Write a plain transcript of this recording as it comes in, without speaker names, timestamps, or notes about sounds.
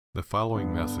The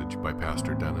following message by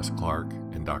Pastor Dennis Clark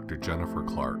and Dr. Jennifer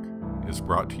Clark is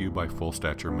brought to you by Full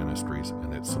Stature Ministries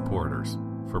and its supporters.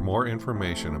 For more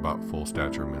information about Full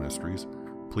Stature Ministries,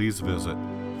 please visit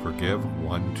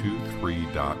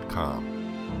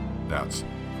forgive123.com. That's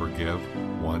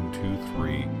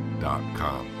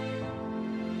forgive123.com.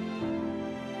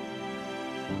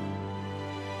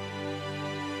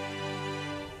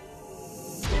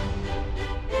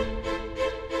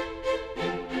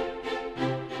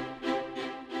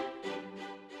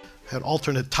 Had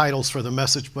alternate titles for the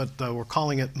message, but we're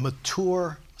calling it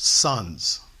Mature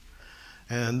Sons.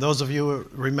 And those of you who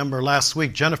remember last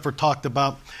week, Jennifer talked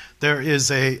about there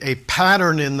is a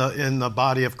pattern in the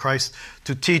body of Christ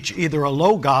to teach either a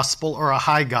low gospel or a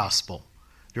high gospel.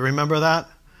 Do you remember that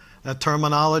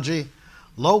terminology?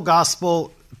 Low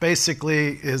gospel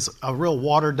basically is a real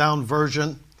watered down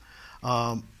version.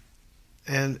 And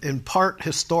in part,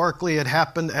 historically, it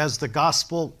happened as the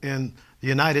gospel in the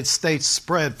United States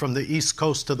spread from the East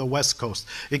Coast to the West Coast.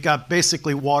 It got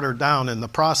basically watered down in the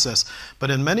process. But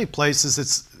in many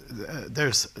places,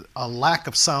 there's a lack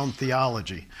of sound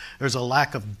theology. There's a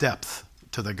lack of depth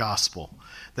to the gospel.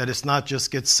 That it's not just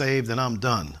get saved and I'm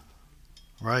done,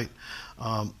 right?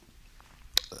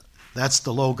 That's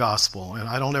the low gospel. And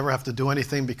I don't ever have to do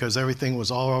anything because everything was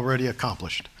already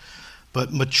accomplished.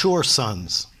 But mature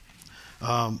sons.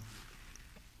 I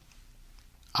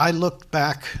looked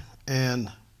back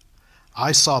and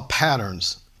I saw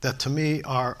patterns that to me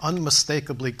are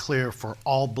unmistakably clear for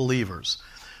all believers.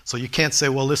 So you can't say,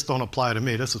 well, this don't apply to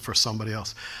me. This is for somebody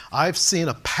else. I've seen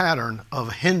a pattern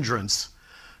of hindrance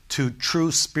to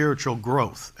true spiritual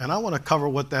growth. And I want to cover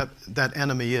what that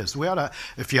enemy is.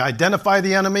 If you identify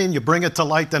the enemy and you bring it to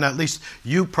light, then at least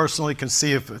you personally can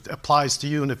see if it applies to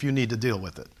you and if you need to deal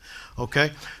with it.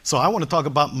 Okay? So I want to talk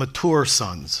about mature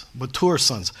sons. Mature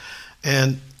sons.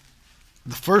 And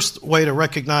the first way to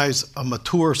recognize a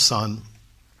mature son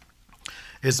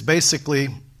is basically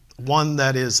one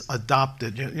that is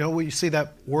adopted. You know, when you see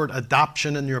that word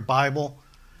adoption in your Bible,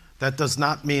 that does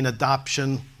not mean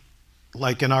adoption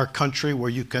like in our country where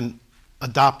you can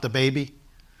adopt a baby.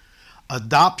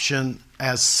 Adoption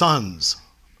as sons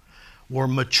were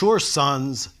mature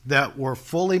sons that were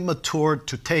fully matured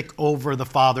to take over the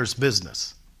father's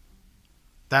business.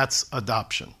 That's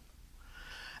adoption.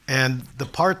 And the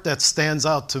part that stands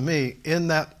out to me in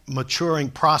that maturing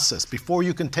process, before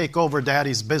you can take over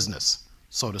daddy's business,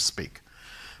 so to speak,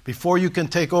 before you can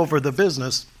take over the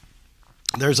business,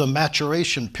 there's a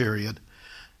maturation period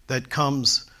that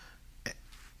comes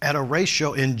at a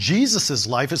ratio. In Jesus'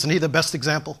 life, isn't he the best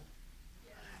example?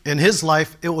 In his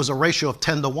life, it was a ratio of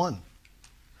 10 to 1.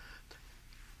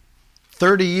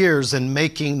 30 years in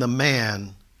making the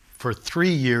man for 3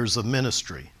 years of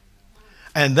ministry.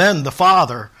 And then the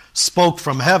Father spoke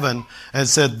from heaven and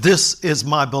said, "This is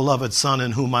my beloved Son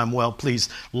in whom I'm well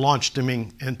pleased," launched him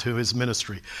into his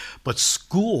ministry. But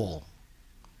school,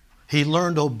 he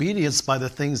learned obedience by the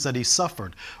things that he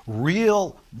suffered.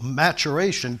 Real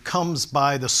maturation comes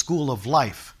by the school of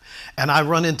life. And I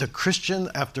run into Christian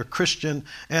after Christian,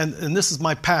 and this is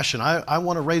my passion. I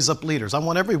want to raise up leaders. I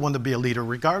want everyone to be a leader,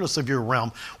 regardless of your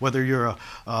realm, whether you're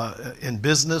in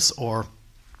business or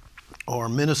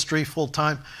ministry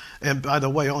full-time. And by the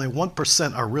way, only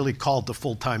 1% are really called to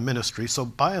full-time ministry. So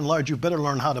by and large, you better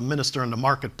learn how to minister in the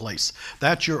marketplace.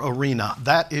 That's your arena.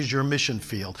 That is your mission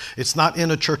field. It's not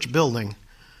in a church building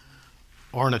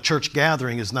or in a church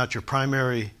gathering is not your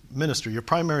primary ministry. Your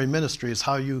primary ministry is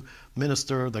how you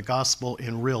minister the gospel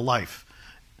in real life.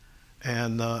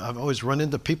 And I've always run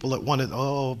into people that wanted,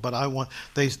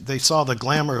 they saw the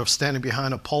glamour of standing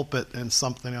behind a pulpit and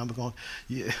something. I'm going,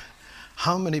 yeah.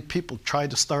 How many people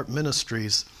tried to start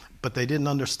ministries, but they didn't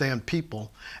understand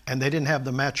people, and they didn't have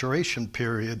the maturation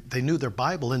period. They knew their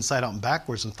Bible inside out and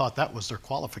backwards and thought that was their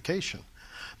qualification.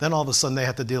 Then all of a sudden they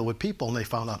had to deal with people, and they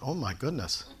found out, oh my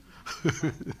goodness.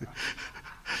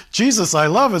 Jesus, I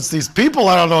love it's these people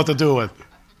I don't know what to do with.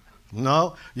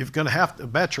 No,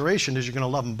 maturation is you're going to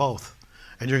love them both.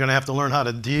 And you're going to have to learn how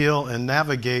to deal and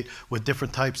navigate with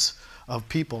different types of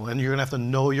people. And you're going to have to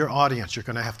know your audience. You're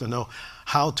going to have to know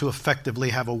how to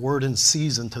effectively have a word in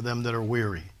season to them that are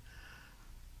weary.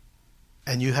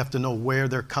 And you have to know where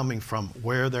they're coming from,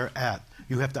 where they're at.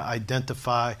 You have to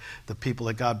identify the people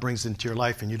that God brings into your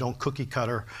life, and you don't cookie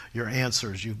cutter your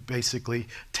answers. You basically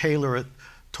tailor it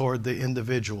toward the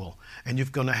individual. And you're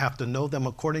going to have to know them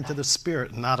according to the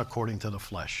Spirit, not according to the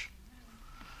flesh.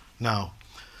 Now,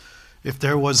 if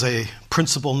there was a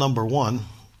principle number one,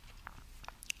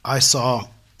 I saw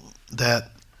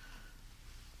that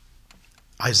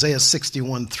Isaiah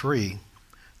 61:3,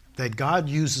 that God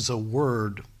uses a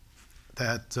word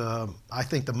that I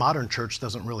think the modern church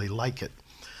doesn't really like it.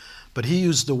 But he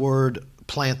used the word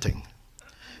planting.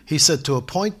 He said, to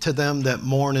appoint to them that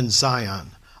mourn in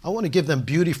Zion. I want to give them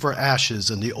beauty for ashes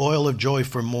and the oil of joy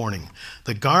for mourning,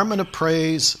 the garment of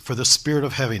praise for the spirit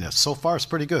of heaviness. So far, it's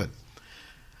pretty good.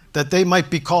 That they might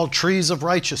be called trees of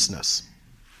righteousness,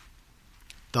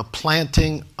 the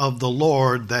planting of the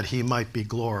Lord, that he might be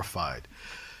glorified.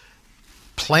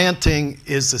 Planting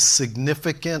is a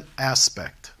significant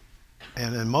aspect.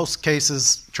 And in most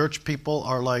cases, church people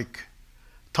are like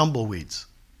tumbleweeds.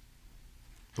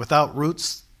 Without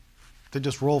roots, they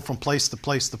just roll from place to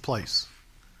place to place.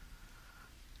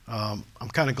 I'm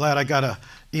kind of glad I got an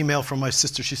email from my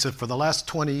sister. She said, for the last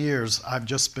 20 years, I've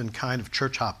just been kind of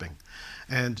church hopping.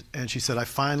 And she said, I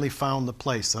finally found the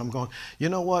place. And I'm going, you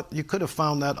know what? You could have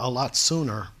found that a lot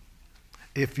sooner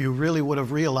if you really would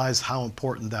have realized how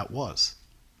important that was.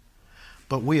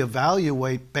 But we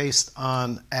evaluate based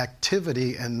on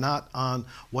activity and not on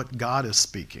what God is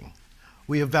speaking.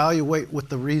 We evaluate with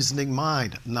the reasoning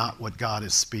mind, not what God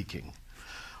is speaking.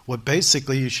 What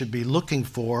basically you should be looking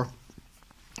for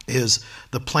is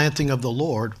the planting of the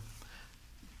Lord,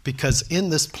 because in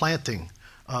this planting,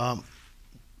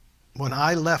 when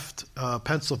I left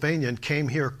Pennsylvania and came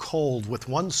here cold with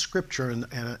one scripture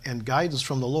and guidance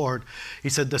from the Lord, he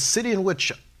said, the city in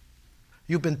which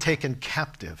you've been taken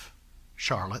captive,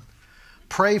 Charlotte,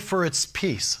 pray for its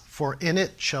peace, for in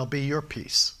it shall be your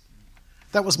peace.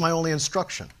 That was my only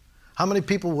instruction. How many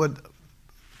people would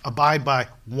abide by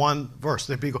one verse?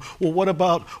 They'd be go, well, what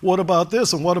about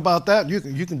this and what about that? You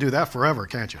can do that forever,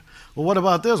 can't you? Well, what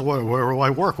about this? Where do I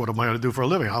work? What am I going to do for a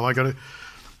living? How am I going to?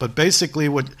 But basically,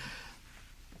 what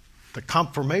the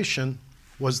confirmation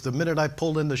was, the minute I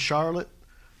pulled into Charlotte,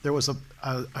 there was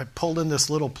I pulled in this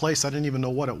little place. I didn't even know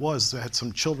what it was. It had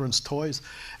some children's toys,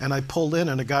 and I pulled in,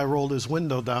 and a guy rolled his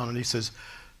window down, and he says,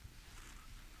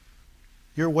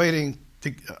 "You're waiting."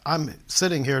 I'm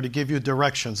sitting here to give you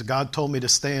directions. God told me to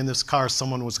stay in this car.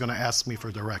 Someone was going to ask me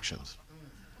for directions.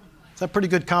 Is that pretty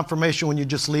good confirmation when you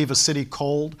just leave a city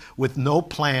cold with no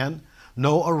plan,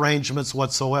 no arrangements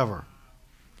whatsoever?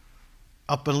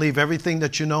 Up and leave everything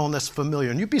that you know and that's familiar.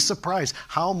 And you'd be surprised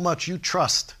how much you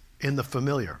trust in the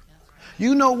familiar.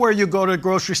 You know where you go to the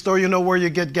grocery store. You know where you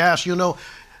get gas. You know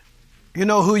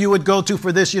who you would go to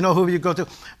for this. You know who you go to.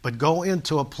 But go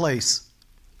into a place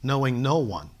knowing no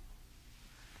one,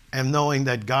 and knowing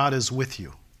that God is with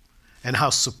you, and how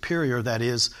superior that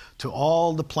is to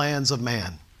all the plans of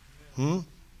man.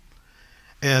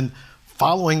 And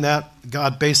following that,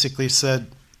 God basically said,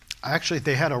 actually,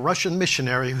 they had a Russian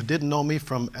missionary who didn't know me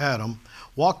from Adam,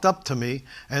 walked up to me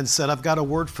and said, I've got a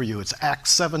word for you. It's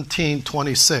Acts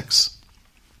 17:26.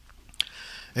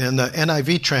 In the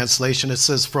NIV translation, it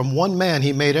says, from one man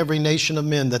he made every nation of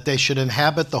men that they should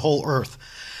inhabit the whole earth.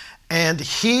 And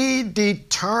he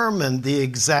determined the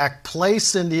exact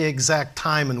place and the exact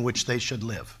time in which they should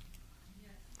live.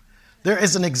 There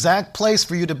is an exact place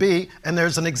for you to be, and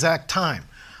there's an exact time.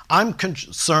 I'm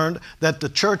concerned that the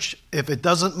church, if it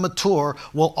doesn't mature,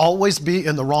 will always be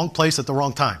in the wrong place at the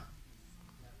wrong time.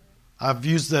 I've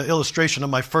used the illustration of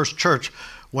my first church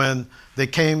when they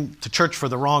came to church for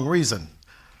the wrong reason.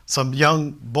 Some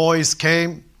young boys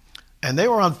came, and they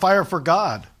were on fire for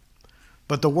God.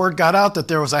 But the word got out that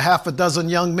there was a half a dozen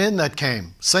young men that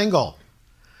came, single.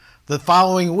 The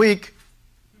following week,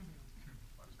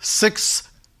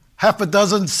 half a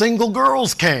dozen single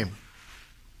girls came.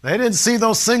 They didn't see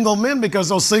those single men because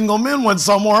those single men went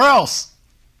somewhere else.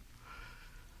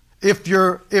 If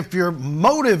your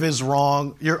motive is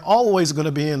wrong, you're always going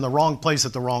to be in the wrong place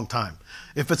at the wrong time.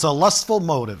 If it's a lustful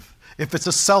motive, if it's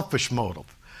a selfish motive,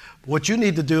 what you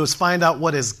need to do is find out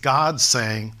what is God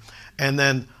saying and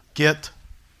then get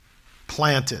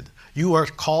planted. You are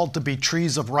called to be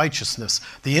trees of righteousness.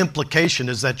 The implication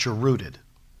is that you're rooted.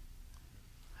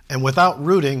 And without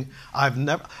rooting,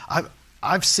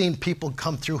 I've seen people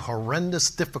come through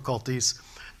horrendous difficulties,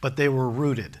 but they were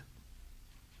rooted.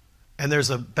 And there's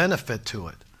a benefit to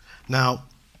it. Now,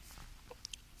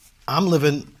 I'm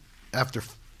living, after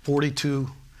 42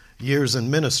 years in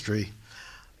ministry,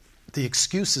 the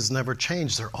excuses never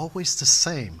change. They're always the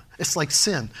same. It's like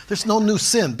sin. There's no new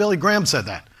sin. Billy Graham said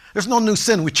that. There's no new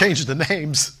sin. We change the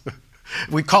names.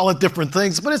 We call it different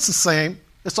things, but it's the same.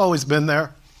 It's always been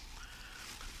there.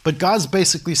 But God's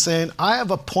basically saying, I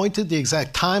have appointed the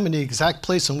exact time and the exact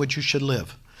place in which you should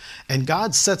live. And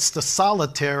God sets the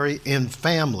solitary in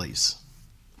families.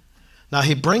 Now,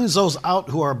 he brings those out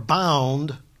who are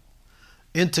bound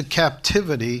into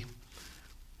captivity,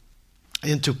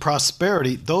 into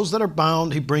prosperity. Those that are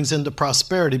bound, he brings into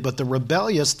prosperity. But the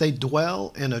rebellious, they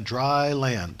dwell in a dry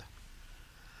land.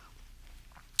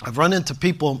 I've run into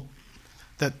people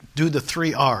that do the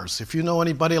 3 R's. If you know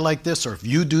anybody like this, or if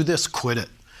you do this, quit it.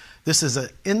 This is an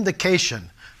indication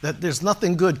that there's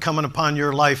nothing good coming upon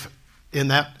your life in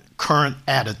that current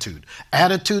attitude.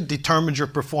 Attitude determines your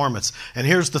performance. And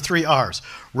here's the 3 R's: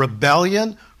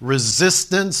 rebellion,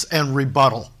 resistance, and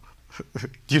rebuttal.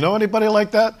 Do you know anybody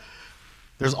like that?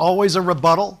 There's always a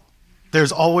rebuttal.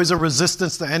 There's always a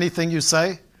resistance to anything you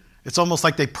say. It's almost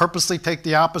like they purposely take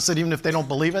the opposite even if they don't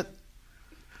believe it.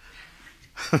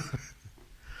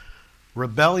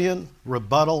 Rebellion,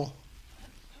 rebuttal,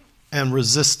 and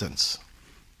resistance.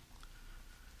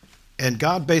 And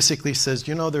God basically says,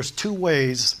 you know, there's 2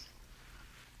 ways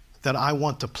that I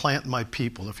want to plant my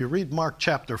people. If you read Mark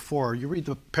chapter 4, you read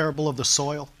the parable of the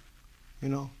soil, you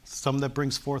know, some that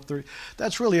brings forth 30.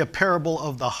 That's really a parable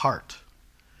of the heart.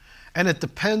 And it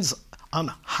depends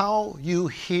on how you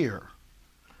hear.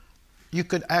 You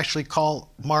could actually call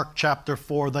Mark chapter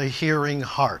 4 the hearing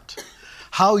heart.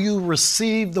 How you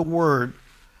receive the word,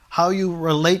 how you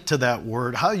relate to that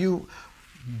word, how you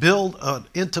build an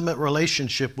intimate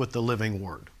relationship with the living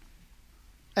word.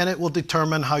 And it will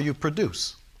determine how you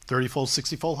produce 30-fold,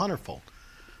 60-fold, 100-fold.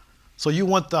 So you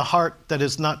want the heart that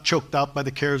is not choked out by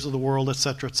the cares of the world,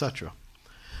 etc., etc.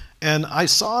 And I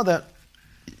saw that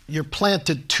you're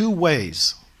planted 2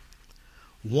 ways.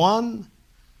 One,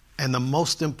 and the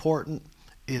most important,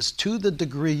 is to the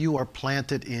degree you are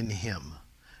planted in Him.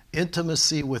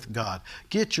 Intimacy with God.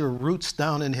 Get your roots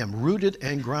down in Him, rooted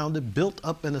and grounded, built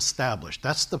up and established.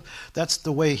 That's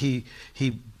the way He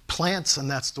plants, and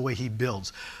that's the way He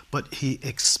builds. But He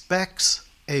expects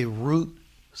a root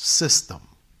system.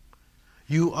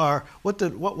 You are, what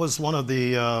was one of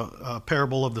the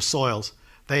parable of the soils?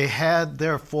 They had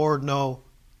therefore no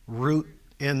root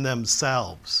in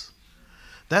themselves.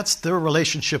 That's their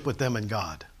relationship with them and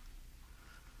God.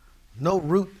 No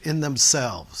root in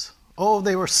themselves. Oh,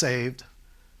 they were saved.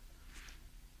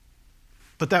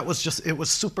 But that was just, it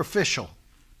was superficial.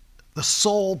 The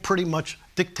soul pretty much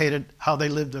dictated how they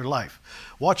lived their life.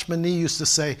 Watchman Nee used to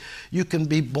say, you can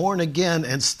be born again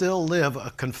and still live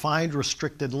a confined,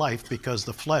 restricted life because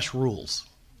the flesh rules.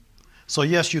 So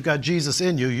yes, you got Jesus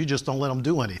in you, you just don't let Him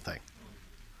do anything.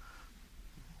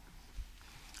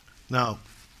 Now,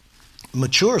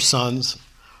 mature sons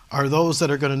are those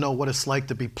that are going to know what it's like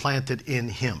to be planted in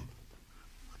Him.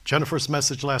 Jennifer's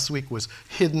message last week was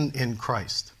hidden in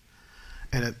Christ.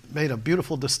 And it made a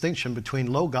beautiful distinction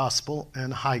between low gospel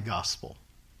and high gospel.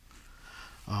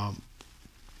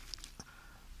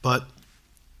 But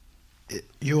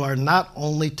you are not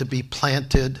only to be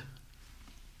planted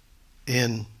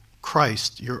in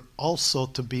Christ, you're also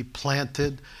to be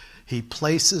planted. He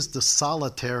places the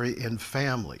solitary in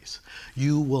families.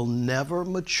 You will never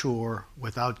mature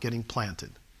without getting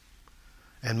planted.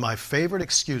 And my favorite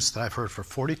excuse that I've heard for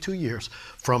 42 years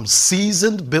from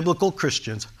seasoned biblical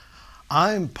Christians,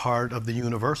 I'm part of the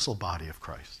universal body of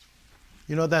Christ.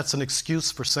 You know, that's an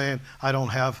excuse for saying I don't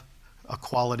have a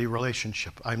quality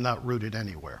relationship. I'm not rooted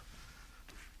anywhere.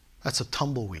 That's a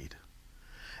tumbleweed.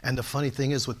 And the funny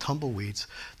thing is with tumbleweeds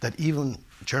that even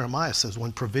Jeremiah says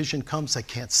when provision comes, they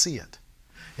can't see it.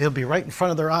 It'll be right in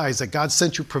front of their eyes that God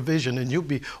sent you provision, and you'll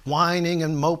be whining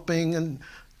and moping and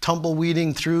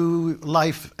tumbleweeding through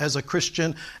life as a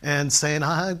Christian and saying,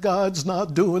 God's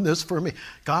not doing this for me.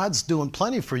 God's doing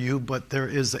plenty for you, but there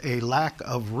is a lack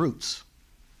of roots.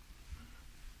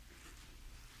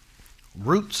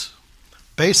 Roots,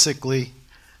 basically,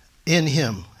 in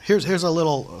Him. Here's a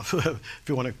little, if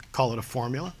you want to call it a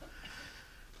formula.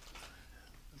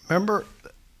 Remember,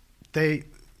 they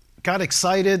got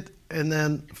excited and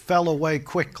then fell away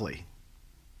quickly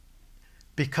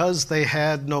because they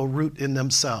had no root in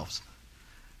themselves.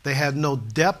 They had no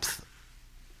depth,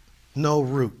 no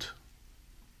root.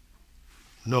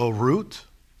 No root,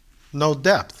 no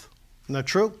depth. Isn't that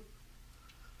true?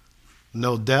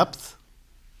 No depth,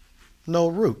 no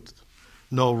root.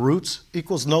 No roots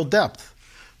equals no depth.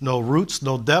 No roots,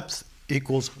 no depth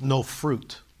equals no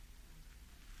fruit.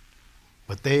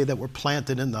 But they that were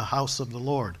planted in the house of the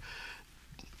Lord,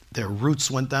 their roots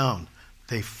went down.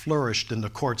 They flourished in the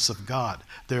courts of God.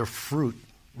 Their fruit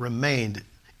remained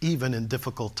even in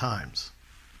difficult times.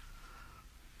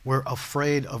 We're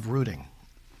afraid of rooting.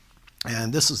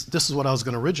 And this is what I was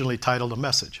going to originally title the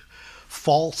message.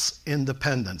 False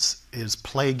independence is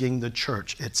plaguing the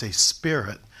church. It's a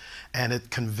spirit, and it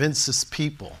convinces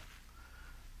people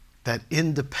that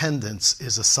independence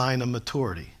is a sign of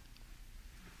maturity.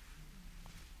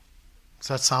 Does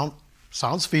that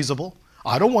sounds feasible?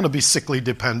 I don't want to be sickly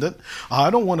dependent. I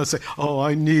don't want to say, oh,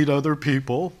 I need other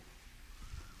people.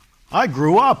 I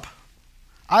grew up.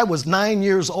 I was 9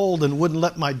 years old and wouldn't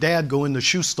let my dad go in the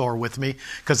shoe store with me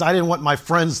because I didn't want my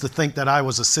friends to think that I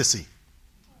was a sissy.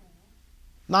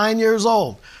 9 years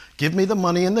old. Give me the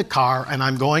money in the car and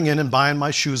I'm going in and buying my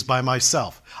shoes by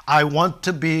myself. I want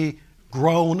to be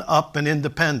grown up and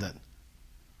independent.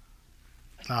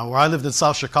 Now, where I lived in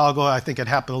South Chicago, I think it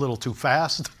happened a little too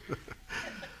fast.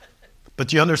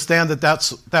 But you understand that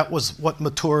that was what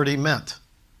maturity meant,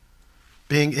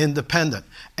 being independent.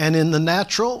 And in the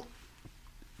natural,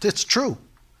 it's true.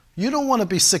 You don't want to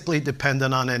be sickly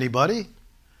dependent on anybody.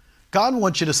 God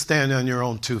wants you to stand on your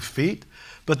own 2 feet,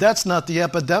 but that's not the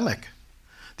epidemic.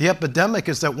 The epidemic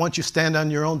is that once you stand on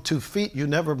your own 2 feet, you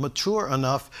never mature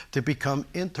enough to become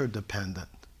interdependent.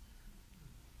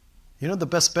 You know the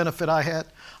best benefit I had?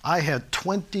 I had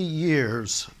 20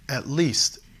 years at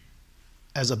least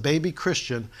as a baby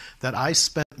Christian that I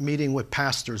spent meeting with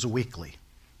pastors weekly.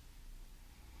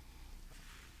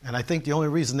 And I think the only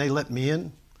reason they let me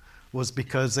in was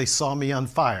because they saw me on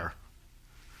fire.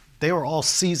 They were all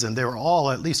seasoned. They were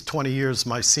all at least 20 years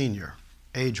my senior,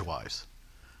 age-wise.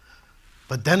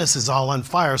 But Dennis is all on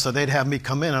fire, so they'd have me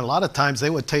come in. And a lot of times they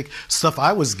would take stuff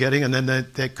I was getting and then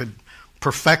they could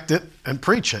perfect it and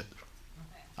preach it.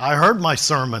 I heard my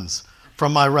sermons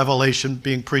from my revelation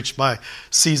being preached by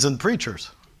seasoned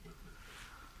preachers.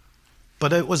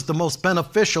 But it was the most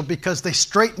beneficial because they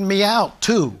straightened me out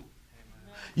too.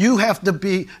 You have to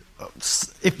be,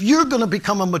 if you're going to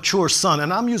become a mature son,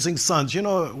 and I'm using sons, you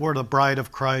know, we're the bride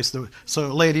of Christ. So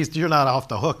ladies, you're not off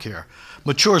the hook here.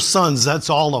 Mature sons, that's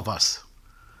all of us.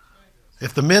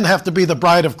 If the men have to be the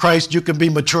bride of Christ, you can be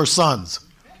mature sons.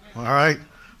 All right?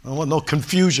 I don't want no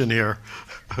confusion here.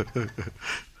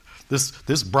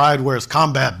 This bride wears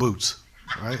combat boots,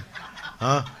 right?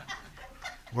 Huh?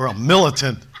 We're a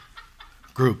militant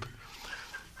group.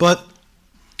 But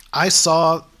I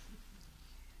saw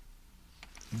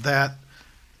that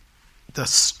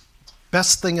the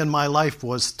best thing in my life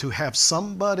was to have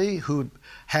somebody who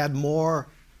had more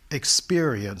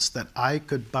experience that I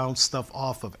could bounce stuff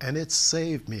off of, and it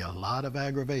saved me a lot of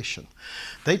aggravation.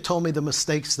 They told me the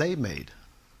mistakes they made,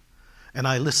 and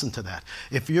I listened to that.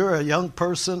 If you're a young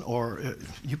person or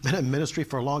you've been in ministry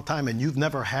for a long time and you've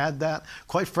never had that,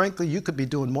 quite frankly, you could be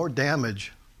doing more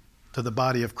damage to the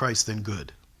body of Christ than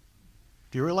good.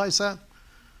 Do you realize that?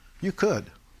 You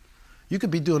could. You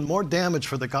could be doing more damage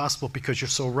for the gospel because you're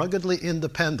so ruggedly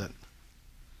independent.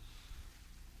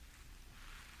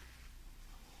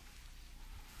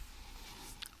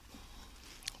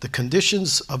 The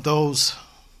conditions of those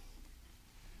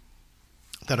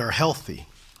that are healthy,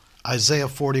 Isaiah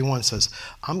 41 says,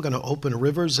 I'm going to open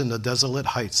rivers in the desolate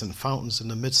heights and fountains in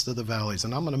the midst of the valleys,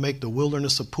 and I'm going to make the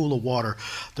wilderness a pool of water.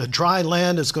 The dry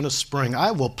land is going to spring.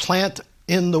 I will plant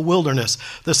in the wilderness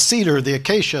the cedar, the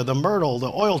acacia, the myrtle,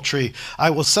 the oil tree. I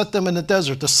will set them in the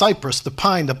desert, the cypress, the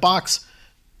pine, the box.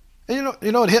 And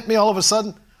you know what hit me all of a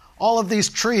sudden? All of these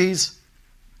trees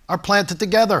are planted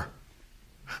together.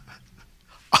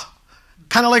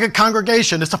 Kind of like a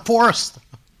congregation. It's a forest.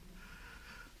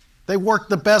 They work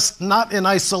the best not in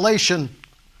isolation,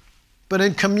 but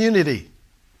in community.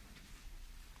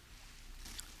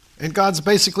 And God's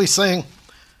basically saying,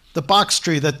 the box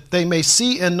tree, that they may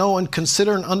see and know and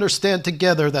consider and understand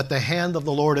together that the hand of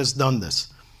the Lord has done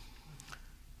this.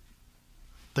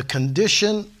 The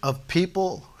condition of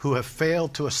people who have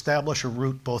failed to establish a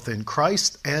root both in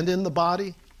Christ and in the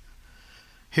body.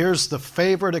 Here's the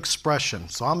favorite expression.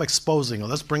 So I'm exposing it.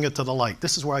 Let's bring it to the light.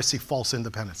 This is where I see false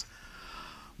independence.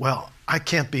 Well, I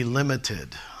can't be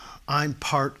limited. I'm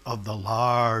part of the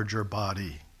larger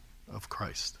body of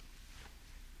Christ.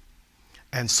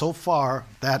 And so far,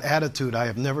 that attitude, I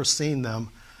have never seen them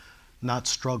not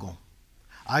struggle.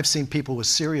 I've seen people with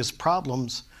serious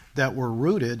problems that were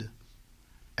rooted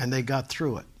and they got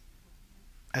through it.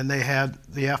 And they had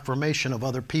the affirmation of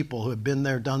other people who have been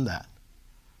there, done that.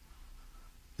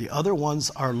 The other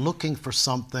ones are looking for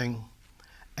something,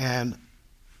 and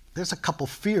there's a couple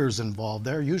fears involved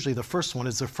there. Usually the first one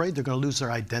is they're afraid they're going to lose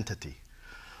their identity.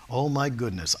 Oh my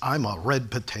goodness, I'm a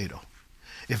red potato.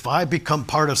 If I become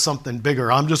part of something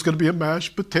bigger, I'm just going to be a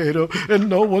mashed potato, and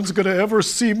no one's going to ever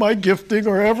see my gifting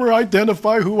or ever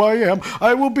identify who I am.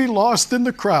 I will be lost in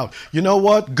the crowd. You know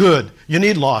what? Good. You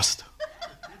need lost.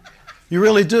 You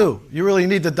really do. You really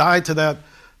need to die to that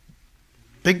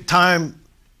big time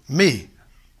me.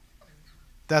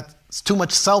 That's too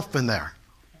much self in there.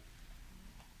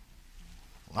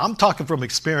 I'm talking from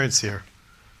experience here.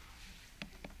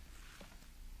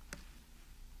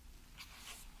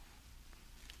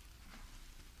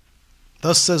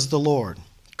 Thus says the Lord,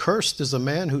 cursed is a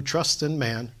man who trusts in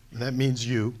man, and that means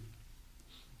you,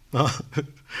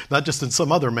 Not just in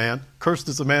some other man. Cursed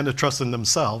is the man that trusts in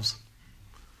themselves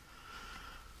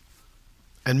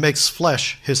and makes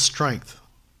flesh his strength,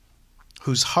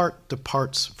 whose heart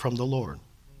departs from the Lord.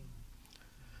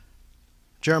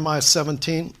 Jeremiah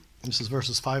 17, this is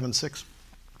verses 5 and 6.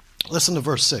 Listen to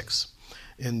verse 6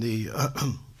 in the,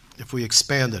 if we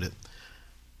expanded it.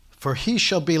 For he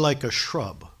shall be like a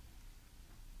shrub,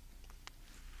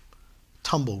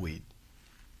 tumbleweed,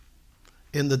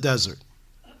 in the desert.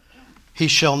 He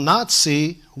shall not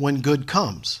see when good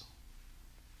comes.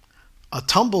 A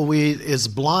tumbleweed is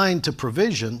blind to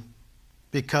provision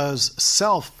because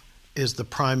self is the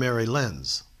primary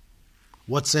lens.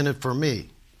 What's in it for me?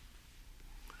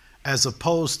 As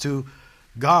opposed to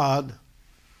God,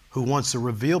 who wants to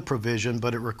reveal provision,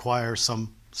 but it requires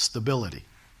some stability.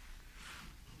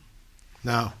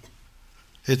 Now,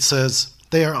 it says,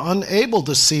 they are unable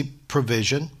to see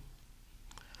provision,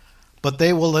 but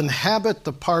they will inhabit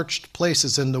the parched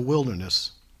places in the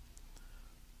wilderness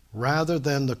rather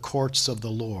than the courts of the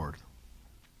Lord.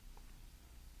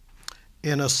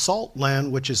 In a salt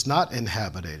land which is not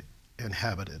inhabited,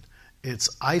 it's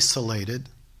isolated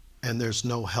and there's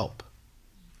no help.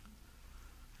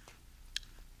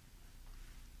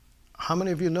 How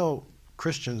many of you know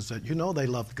Christians that you know they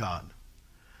love God,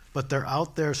 but they're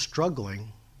out there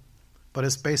struggling, but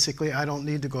it's basically, I don't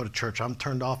need to go to church. I'm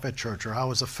turned off at church, or I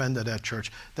was offended at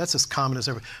church. That's as common as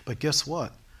ever. But guess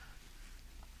what?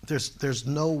 There's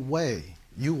no way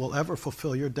you will ever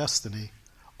fulfill your destiny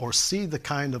or see the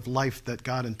kind of life that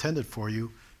God intended for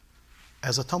you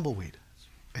as a tumbleweed.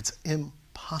 It's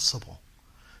impossible.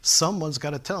 Someone's got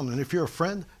to tell them. And if you're a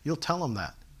friend, you'll tell them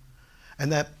that.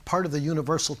 And that part of the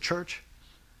universal church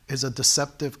is a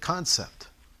deceptive concept.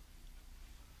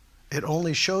 It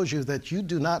only shows you that you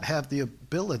do not have the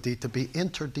ability to be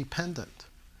interdependent.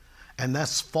 And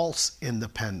that's false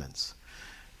independence.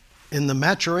 In the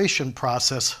maturation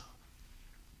process,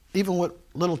 even with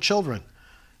little children,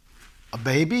 a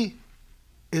baby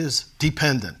is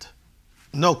dependent.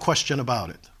 No question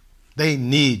about it. They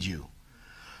need you.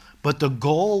 But the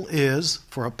goal is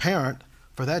for a parent,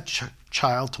 for that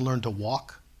child to learn to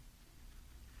walk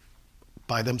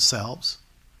by themselves,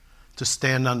 to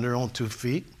stand on their own 2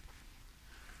 feet,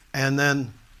 and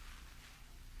then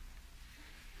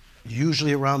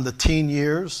usually around the teen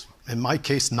years, in my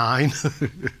case 9,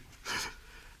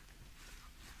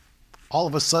 all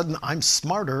of a sudden I'm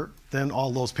smarter than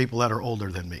all those people that are older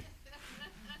than me.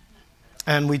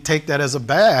 And we take that as a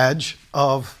badge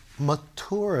of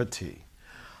maturity.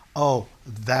 Oh,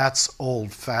 that's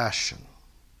old-fashioned.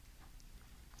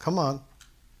 Come on.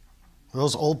 Are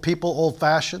those old people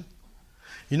old-fashioned?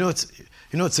 You know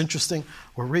it's interesting?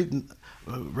 We're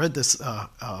read this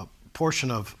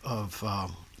portion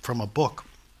from a book,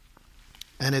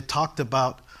 and it talked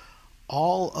about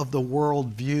all of the world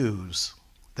views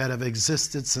that have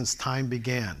existed since time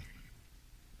began,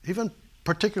 even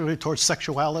particularly towards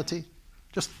sexuality,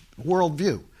 just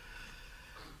worldview.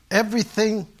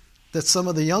 Everything that some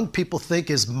of the young people think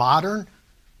is modern,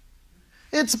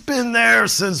 it's been there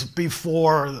since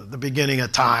before the beginning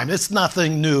of time. It's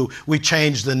nothing new. We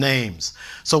changed the names.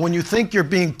 So when you think you're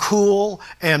being cool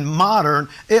and modern,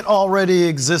 it already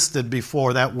existed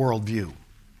before that worldview.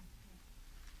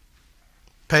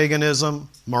 Paganism,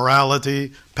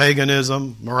 morality,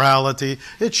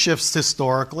 it shifts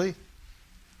historically.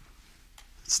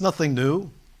 It's nothing new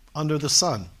under the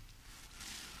sun.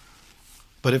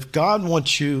 But if God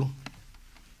wants you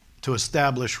to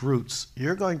establish roots,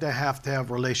 you're going to have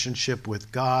relationship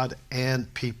with God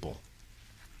and people.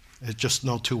 There's just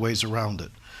no two ways around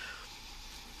it.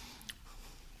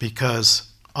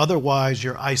 Because otherwise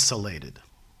you're isolated.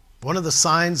 One of the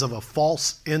signs of a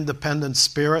false independent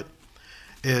spirit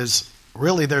is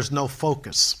really there's no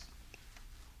focus.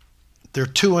 They're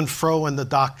to and fro in the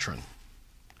doctrine.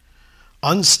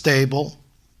 Unstable,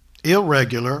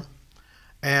 irregular,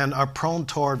 and are prone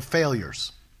toward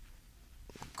failures.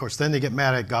 Of course, then they get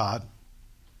mad at God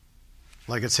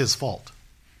like it's his fault.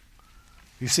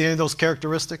 You see any of those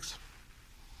characteristics?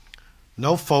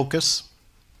 No focus,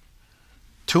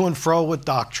 to and fro with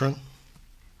doctrine,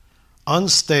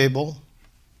 unstable,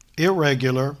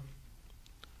 irregular,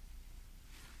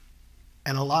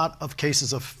 and a lot of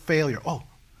cases of failure. Oh,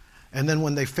 and then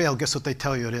when they fail, guess what they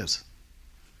tell you it is?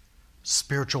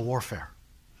 Spiritual warfare.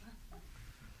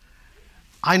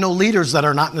 I know leaders that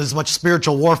are not in as much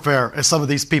spiritual warfare as some of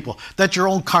these people. That's your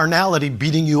own carnality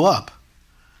beating you up.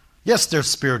 Yes, there's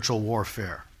spiritual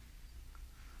warfare.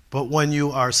 But when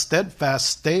you are steadfast,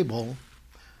 stable,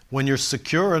 when you're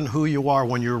secure in who you are,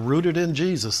 when you're rooted in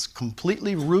Jesus,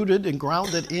 completely rooted and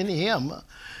grounded in him,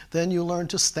 then you learn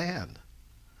to stand.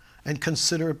 And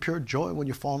consider it pure joy when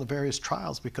you fall into various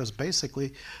trials, because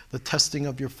basically the testing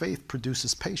of your faith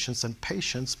produces patience, and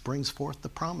patience brings forth the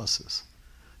promises.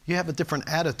 You have a different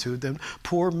attitude than,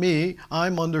 poor me,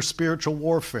 I'm under spiritual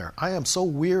warfare. I am so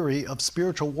weary of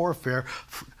spiritual warfare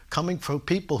coming from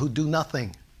people who do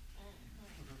nothing.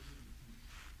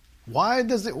 Why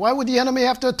would the enemy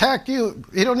have to attack you?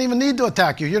 He don't even need to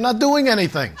attack you. You're not doing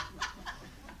anything.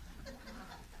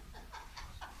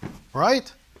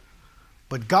 Right?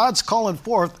 But God's calling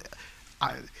forth.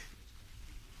 I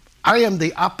am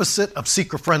the opposite of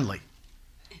seeker-friendly.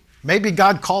 Maybe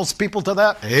God calls people to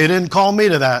that. He didn't call me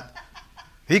to that.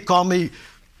 He called me,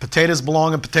 potatoes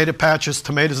belong in potato patches,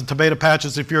 tomatoes in tomato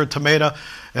patches. If you're a tomato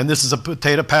and this is a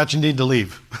potato patch, you need to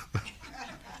leave.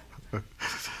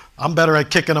 I'm better at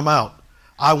kicking them out.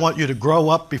 I want you to grow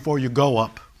up before you go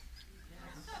up.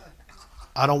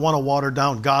 I don't want to water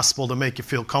down gospel to make you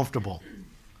feel comfortable.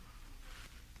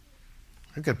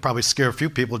 I could probably scare a few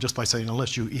people just by saying,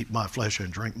 unless you eat my flesh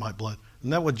and drink my blood.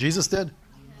 Isn't that what Jesus did?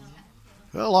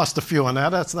 I lost a few on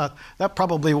that. That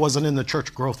probably wasn't in the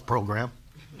church growth program.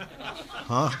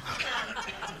 Huh?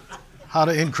 How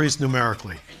to increase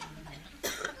numerically.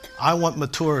 I want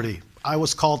maturity. I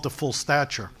was called to full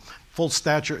stature. Full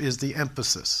stature is the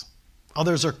emphasis.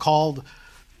 Others are called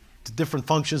to different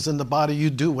functions in the body. You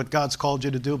do what God's called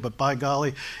you to do, but by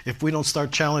golly, if we don't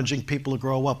start challenging people to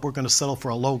grow up, we're going to settle for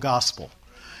a low gospel.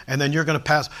 And then you're going to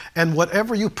pass. And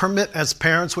whatever you permit as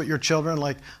parents with your children,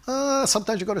 like,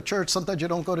 sometimes you go to church, sometimes you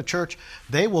don't go to church,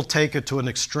 they will take it to an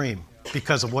extreme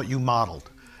because of what you modeled.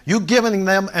 You giving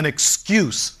them an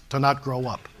excuse to not grow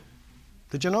up.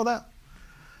 Did you know that?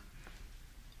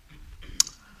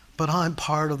 But I'm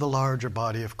part of the larger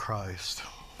body of Christ.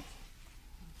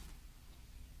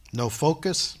 No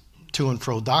focus, to and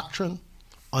fro doctrine,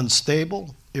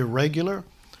 unstable, irregular,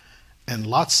 and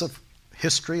lots of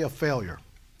history of failure.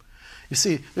 You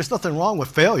see, there's nothing wrong with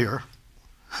failure.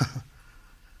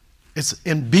 It's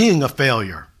in being a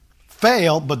failure.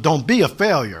 Fail, but don't be a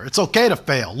failure. It's okay to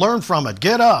fail. Learn from it.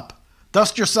 Get up.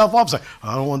 Dust yourself off. Say,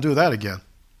 I don't want to do that again.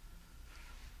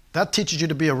 That teaches you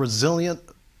to be a resilient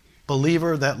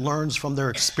believer that learns from their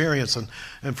experience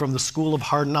and from the school of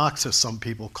hard knocks, as some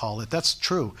people call it. That's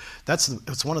true.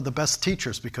 It's one of the best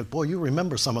teachers because, boy, you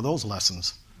remember some of those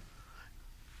lessons.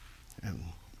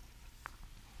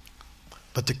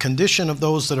 But the condition of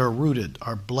those that are rooted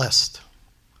are blessed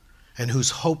and whose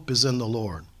hope is in the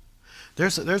Lord.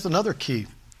 There's another key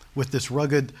with this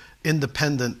rugged,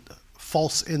 independent,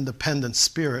 false independent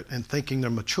spirit and thinking they're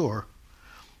mature.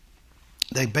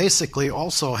 They basically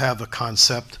also have a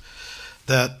concept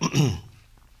that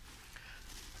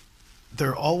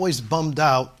they're always bummed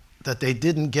out that they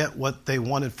didn't get what they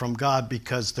wanted from God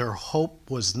because their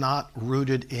hope was not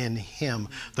rooted in Him.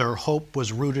 Their hope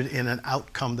was rooted in an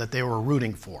outcome that they were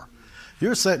rooting for.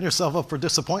 You're setting yourself up for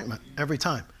disappointment every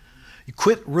time. You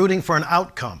quit rooting for an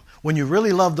outcome. When you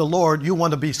really love the Lord, you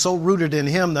want to be so rooted in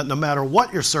Him that no matter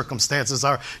what your circumstances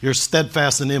are, you're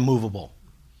steadfast and immovable.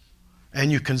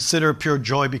 And you consider pure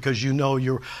joy because you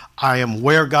know I am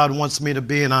where God wants me to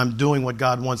be and I'm doing what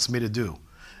God wants me to do.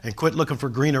 And quit looking for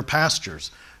greener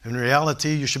pastures. In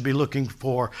reality, you should be looking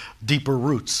for deeper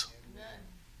roots.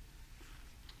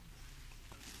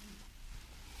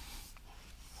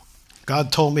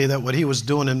 God told me that what He was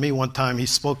doing in me one time, He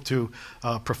spoke to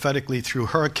prophetically through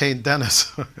Hurricane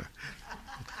Dennis.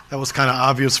 That was kind of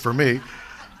obvious for me.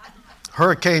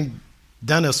 Hurricane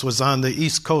Dennis was on the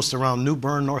East Coast around New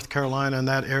Bern, North Carolina, in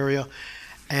that area.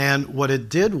 And what it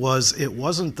did was, it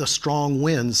wasn't the strong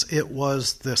winds, it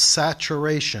was the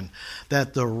saturation,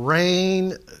 that the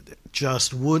rain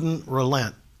just wouldn't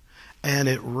relent. And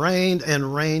it rained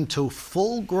and rained till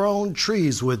full-grown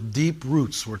trees with deep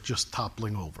roots were just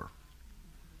toppling over.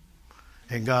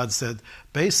 And God said,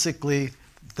 basically,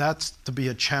 that's to be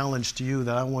a challenge to you,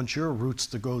 that I want your roots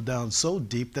to go down so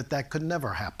deep that could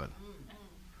never happen.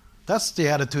 That's the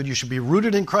attitude. You should be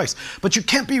rooted in Christ. But you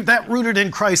can't be that rooted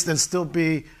in Christ and still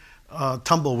be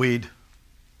tumbleweed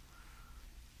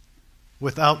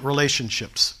without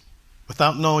relationships,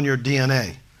 without knowing your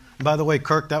DNA. And by the way,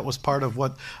 Kirk, that was part of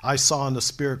what I saw in the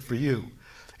Spirit for you.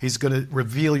 He's going to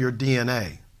reveal your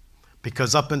DNA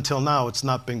because up until now it's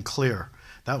not been clear.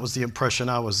 That was the impression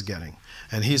I was getting.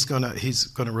 And he's going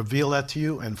to reveal that to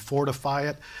you and fortify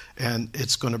it, and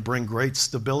it's going to bring great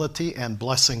stability and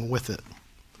blessing with it.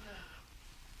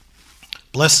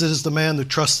 Blessed is the man who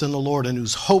trusts in the Lord and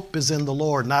whose hope is in the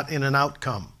Lord, not in an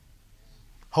outcome.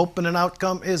 Hope in an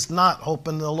outcome is not hope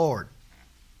in the Lord.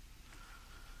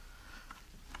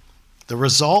 The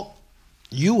result,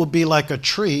 you will be like a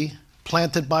tree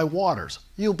planted by waters.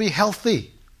 You'll be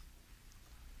healthy.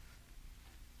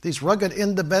 These rugged,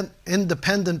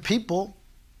 independent people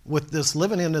with this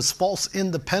living in this false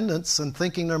independence and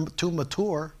thinking they're too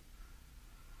mature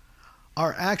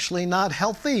are actually not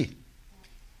healthy.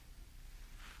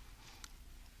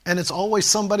 And it's always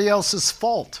somebody else's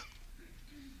fault.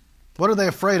 What are they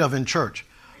afraid of in church?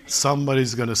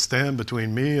 Somebody's going to stand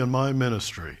between me and my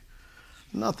ministry.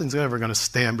 Nothing's ever going to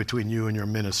stand between you and your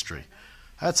ministry.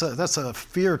 That's a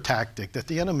fear tactic that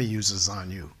the enemy uses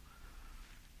on you.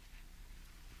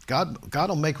 God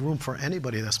will make room for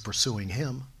anybody that's pursuing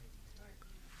him.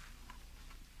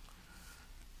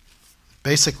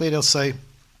 Basically, they'll say,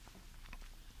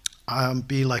 I'll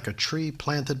be like a tree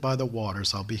planted by the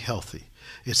waters. I'll be healthy.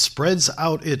 It spreads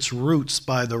out its roots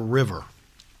by the river.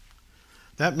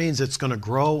 That means it's going to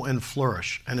grow and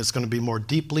flourish, and it's going to be more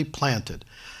deeply planted.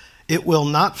 It will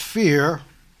not fear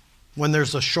when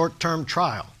there's a short-term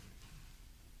trial,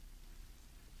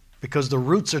 because the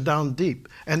roots are down deep,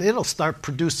 and it'll start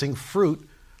producing fruit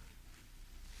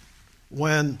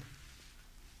when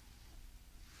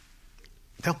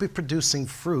they'll be producing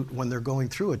fruit when they're going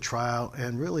through a trial.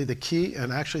 And really the key,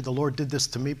 and actually the Lord did this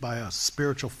to me by a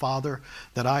spiritual father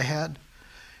that I had.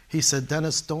 He said,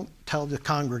 Dennis, don't tell the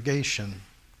congregation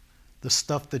the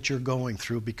stuff that you're going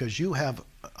through, because you have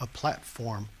a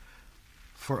platform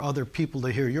for other people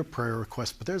to hear your prayer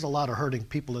requests, but there's a lot of hurting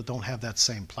people that don't have that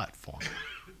same platform.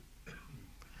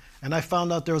 And I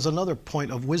found out there was another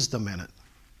point of wisdom in it,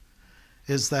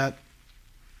 is that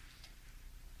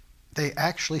they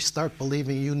actually start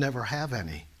believing you never have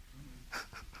any.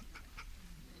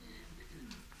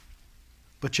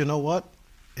 But you know what?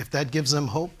 If that gives them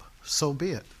hope, so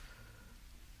be it.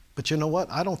 But you know what?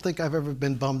 I don't think I've ever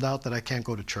been bummed out that I can't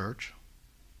go to church.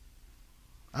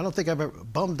 I don't think I've ever...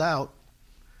 Bummed out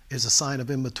is a sign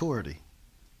of immaturity.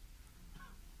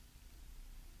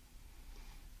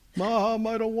 Mom,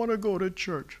 I don't want to go to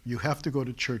church. You have to go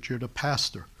to church. You're the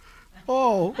pastor.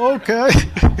 Oh, okay.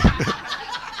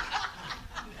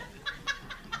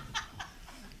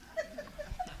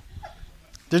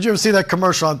 Did you ever see that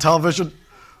commercial on television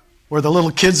where the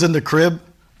little kid's in the crib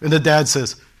and the dad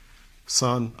says,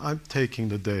 son, I'm taking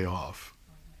the day off.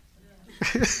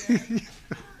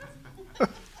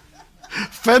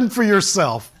 Fend for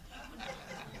yourself.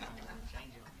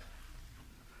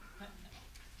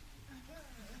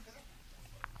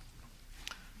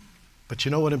 But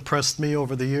you know what impressed me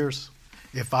over the years?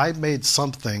 If I made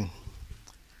something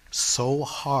so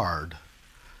hard,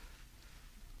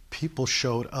 people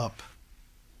showed up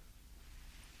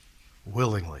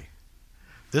willingly.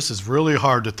 This is really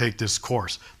hard to take this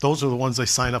course. Those are the ones they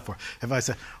sign up for. If I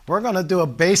said, we're going to do a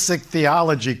basic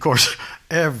theology course,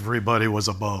 everybody was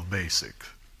above basic.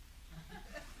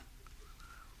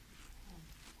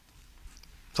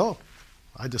 So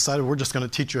I decided we're just going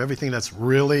to teach you everything that's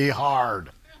really hard.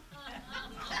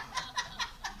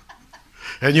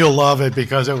 And you'll love it,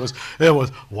 because it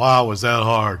was, wow, was that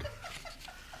hard.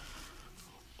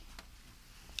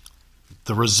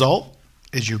 The result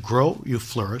is you grow, you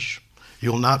flourish.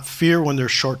 You'll not fear when there's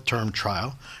short-term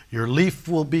trial. Your leaf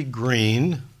will be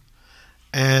green,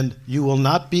 and you will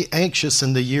not be anxious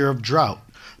in the year of drought,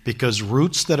 because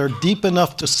roots that are deep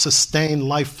enough to sustain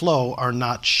life flow are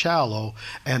not shallow,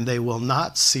 and they will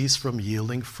not cease from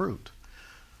yielding fruit.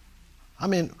 I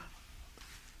mean,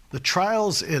 the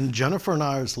trials in Jennifer and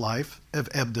I's life have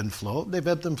ebbed and flowed. They've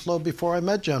ebbed and flowed before I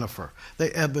met Jennifer.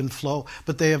 They ebb and flow,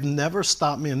 but they have never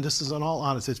stopped me, and this is in all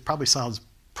honesty, it probably sounds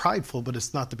prideful, but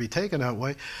it's not to be taken that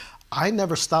way. I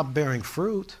never stopped bearing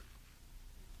fruit.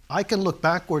 I can look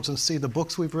backwards and see the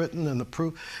books we've written and the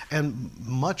proof, and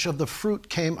much of the fruit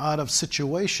came out of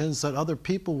situations that other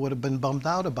people would have been bummed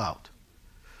out about,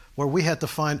 where we had to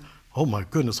find, oh my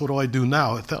goodness, what do I do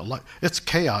now? It's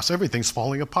chaos, everything's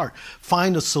falling apart.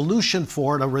 Find a solution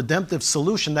for it, a redemptive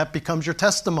solution that becomes your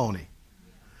testimony.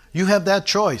 You have that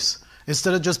choice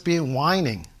instead of just being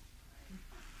whining.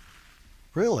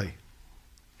 Really.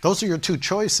 Those are your two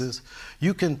choices.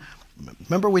 You can,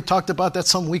 remember we talked about that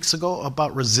some weeks ago,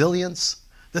 about resilience?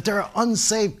 That there are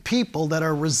unsaved people that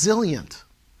are resilient,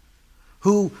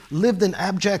 who lived in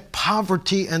abject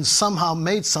poverty and somehow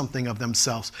made something of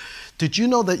themselves. Did you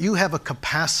know that you have a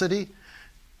capacity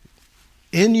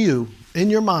in you,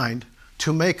 in your mind,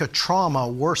 to make a trauma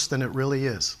worse than it really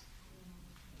is?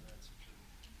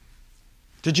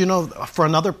 Did you know for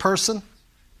another person,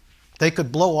 they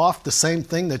could blow off the same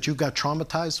thing that you got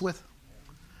traumatized with?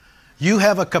 You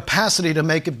have a capacity to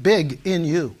make it big in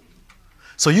you.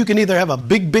 So you can either have a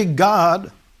big, big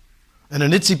God and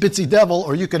an itsy-bitsy devil,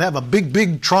 or you can have a big,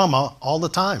 big trauma all the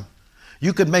time.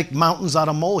 You could make mountains out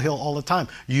of molehill all the time.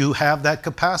 You have that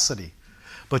capacity.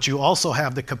 But you also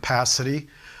have the capacity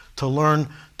to learn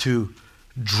to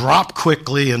Drop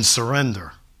quickly and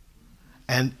surrender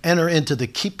and enter into the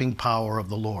keeping power of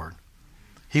the Lord.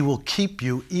 He will keep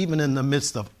you even in the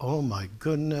midst of, oh my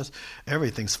goodness,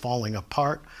 everything's falling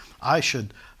apart.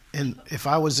 If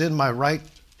I was in my right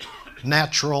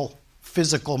natural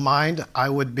physical mind, I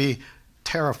would be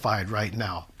terrified right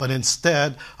now. But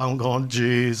instead, I'm going,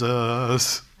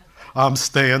 Jesus, I'm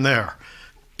staying there,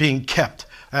 being kept.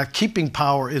 Keeping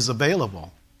power is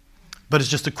available. But it's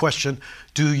just a question,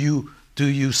 do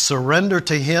you surrender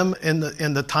to him in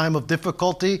the time of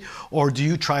difficulty, or do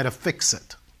you try to fix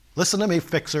it? Listen to me,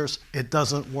 fixers, it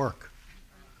doesn't work.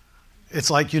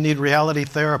 It's like you need reality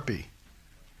therapy.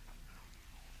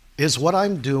 Is what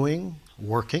I'm doing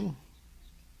working?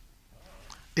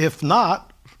 If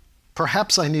not,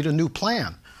 perhaps I need a new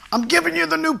plan. I'm giving you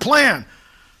the new plan.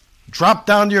 Drop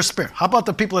down to your spirit. How about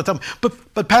the people that tell me,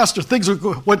 but Pastor, things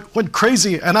went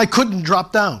crazy and I couldn't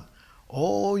drop down.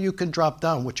 Oh, you can drop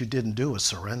down. What you didn't do is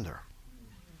surrender.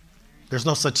 There's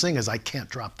no such thing as I can't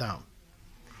drop down.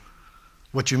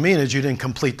 What you mean is you didn't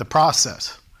complete the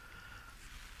process.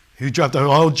 You dropped down,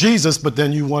 oh, Jesus, but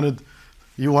then you wanted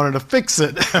to fix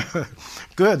it.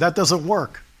 Good, that doesn't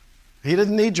work. He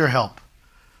didn't need your help.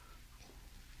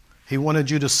 He wanted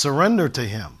you to surrender to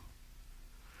him.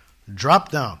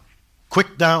 Drop down, quick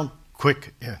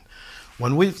in.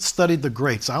 When we studied the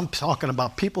greats, I'm talking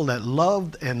about people that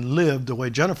loved and lived the way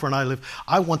Jennifer and I live.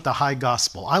 I want the high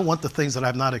gospel. I want the things that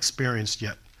I've not experienced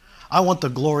yet. I want the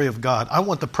glory of God. I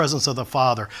want the presence of the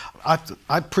Father.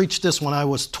 I preached this when I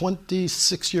was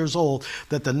 26 years old,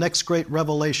 that the next great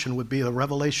revelation would be the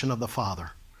revelation of the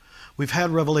Father. We've had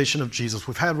revelation of Jesus.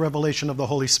 We've had revelation of the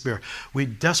Holy Spirit. We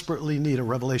desperately need a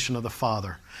revelation of the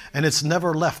Father. And it's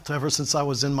never left ever since I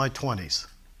was in my 20s.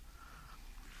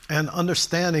 And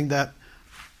understanding that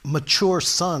mature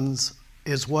sons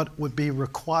is what would be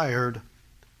required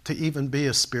to even be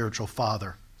a spiritual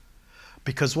father.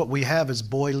 Because what we have is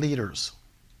boy leaders.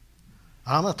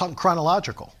 I'm not talking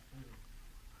chronological.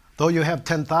 Though you have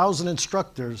 10,000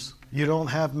 instructors, you don't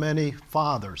have many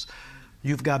fathers.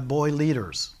 You've got boy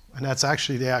leaders. And that's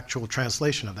actually the actual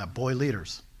translation of that, boy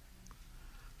leaders.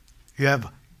 You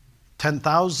have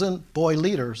 10,000 boy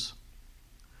leaders,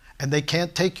 and they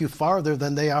can't take you farther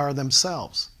than they are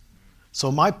themselves. So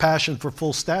my passion for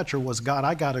Full Stature was, God,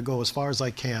 I got to go as far as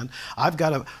I can. I've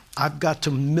got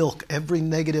to milk every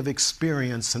negative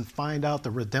experience and find out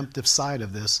the redemptive side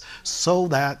of this so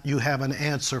that you have an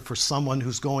answer for someone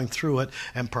who's going through it,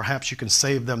 and perhaps you can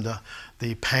save them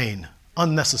the pain,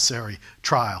 unnecessary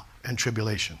trial and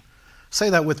tribulation. Say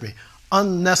that with me.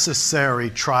 Unnecessary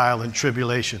trial and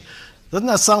tribulation. Doesn't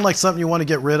that sound like something you want to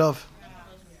get rid of?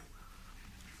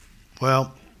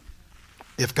 Well,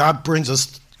 if God brings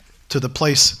us to the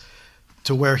place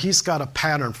to where he's got a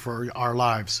pattern for our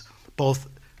lives, both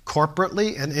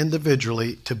corporately and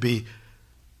individually, to be,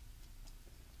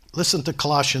 listen to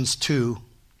Colossians 2,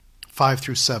 5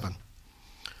 through 7.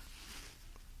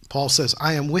 Paul says,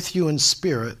 I am with you in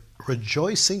spirit,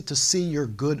 rejoicing to see your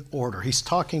good order. He's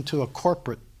talking to a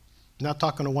corporate, not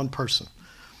talking to one person.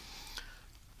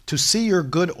 To see your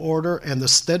good order and the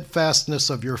steadfastness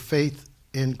of your faith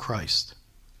in Christ.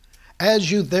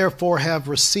 As you therefore have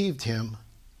received him,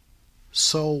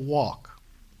 so walk.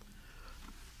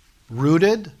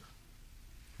 Rooted,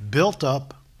 built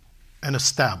up, and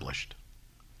established.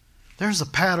 There's a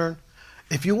pattern.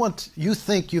 If you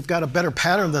think you've got a better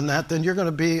pattern than that, then you're going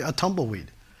to be a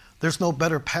tumbleweed. There's no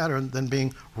better pattern than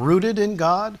being rooted in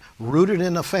God, rooted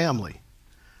in a family.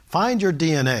 Find your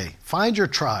DNA. Find your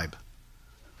tribe.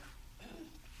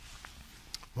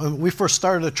 When we first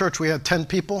started the church, we had 10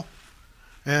 people.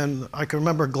 And I can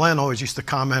remember Glenn always used to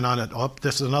comment on it. Oh,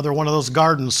 this is another one of those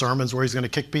garden sermons where he's going to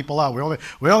kick people out.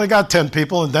 We only got 10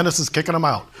 people, and Dennis is kicking them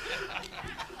out.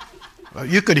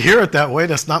 You could hear it that way.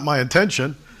 That's not my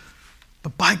intention.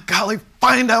 But by golly,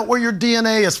 find out where your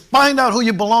DNA is. Find out who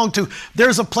you belong to.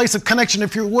 There's a place of connection.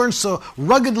 If you weren't so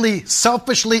ruggedly,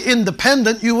 selfishly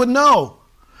independent, you would know.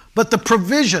 But the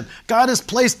provision, God has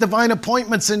placed divine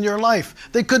appointments in your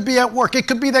life. They could be at work. It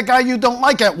could be that guy you don't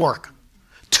like at work.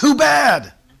 Too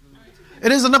bad.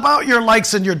 It isn't about your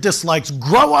likes and your dislikes.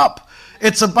 Grow up.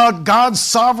 It's about God's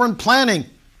sovereign planning.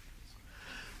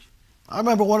 I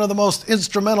remember one of the most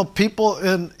instrumental people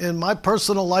in my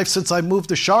personal life since I moved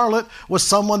to Charlotte was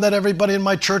someone that everybody in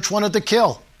my church wanted to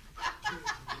kill.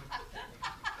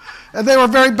 And they were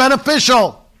very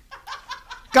beneficial.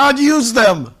 God used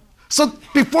them. So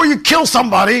before you kill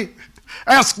somebody,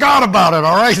 ask God about it,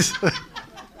 all right?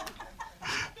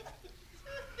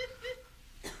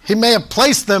 He may have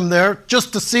placed them there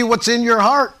just to see what's in your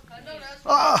heart.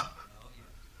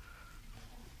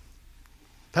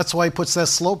 That's why he puts that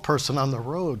slow person on the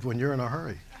road when you're in a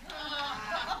hurry.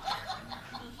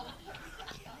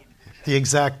 The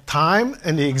exact time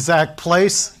and the exact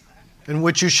place in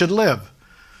which you should live,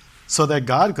 so that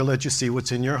God can let you see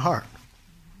what's in your heart.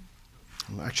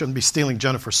 I shouldn't be stealing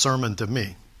Jennifer's sermon to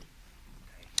me.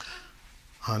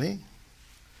 Honey,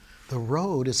 the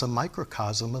road is a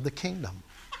microcosm of the kingdom.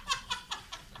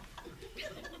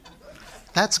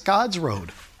 That's God's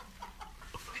road.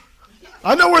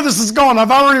 I know where this is going.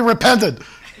 I've already repented.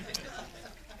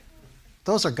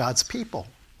 Those are God's people.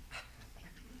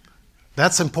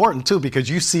 That's important too, because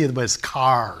you see them as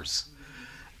cars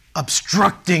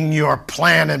obstructing your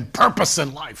plan and purpose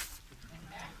in life.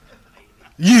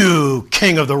 You,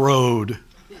 king of the road.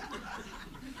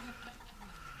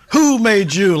 Who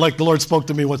made you, like the Lord spoke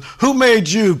to me once, who made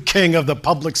you king of the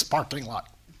Publix parking lot?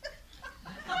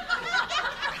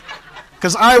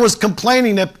 Because I was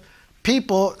complaining that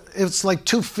people, it's like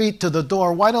 2 feet to the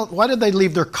door. Why did they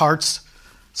leave their carts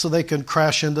so they can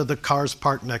crash into the cars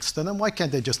parked next to them? Why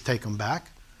can't they just take them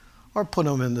back or put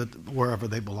them in wherever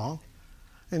they belong?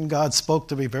 And God spoke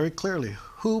to me very clearly.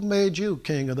 Who made you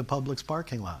king of the Publix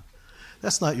parking lot?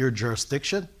 That's not your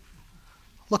jurisdiction.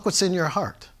 Look what's in your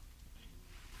heart.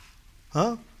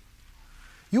 Huh?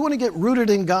 You want to get rooted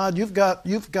in God, you've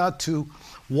got to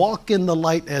walk in the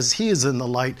light as He is in the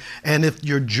light. And if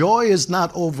your joy is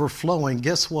not overflowing,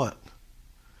 guess what?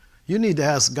 You need to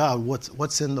ask God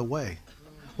what's in the way.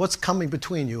 What's coming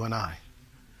between you and I?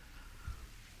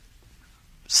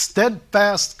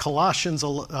 Steadfast, Colossians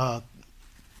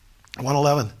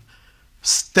 1:11.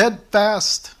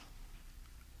 Steadfast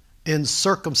in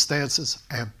circumstances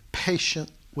and patient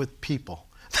with people.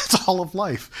 That's all of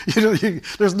life.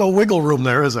 There's no wiggle room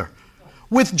there, is there?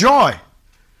 With joy.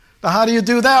 Now, how do you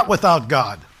do that without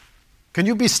God? Can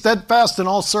you be steadfast in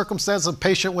all circumstances and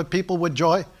patient with people with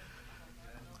joy?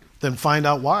 Then find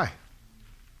out why.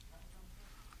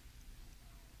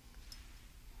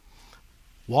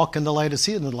 Walk in the light as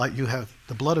He in the light. You have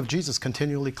the blood of Jesus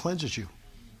continually cleanses you.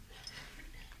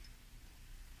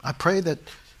 I pray that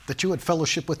you would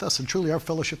fellowship with us, and truly our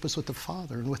fellowship is with the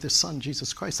Father and with His Son,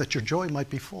 Jesus Christ, that your joy might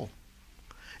be full.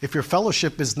 If your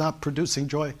fellowship is not producing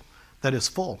joy that is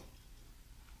full,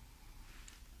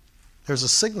 there's a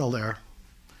signal there.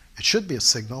 It should be a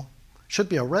signal. It should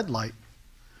be a red light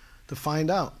to find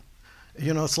out.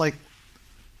 It's like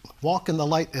walk in the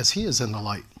light as He is in the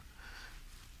light.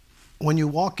 When you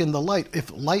walk in the light,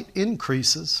 if light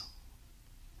increases,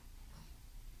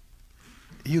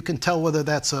 you can tell whether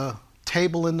that's a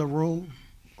table in the room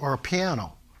or a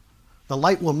piano. The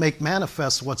light will make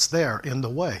manifest what's there in the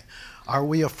way. Are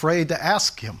we afraid to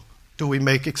ask Him? Do we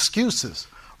make excuses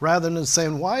rather than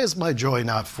saying, why is my joy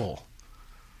not full?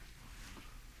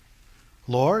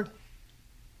 Lord,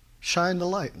 shine the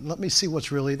light and let me see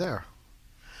what's really there.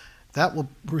 That will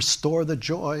restore the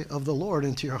joy of the Lord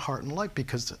into your heart and life,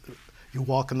 because you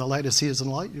walk in the light as He is in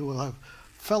the light, you will have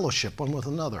fellowship one with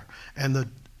another. And the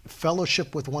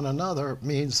fellowship with one another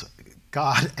means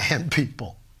God and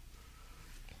people.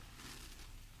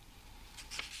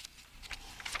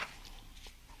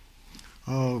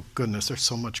 Oh, goodness, there's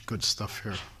so much good stuff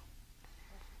here.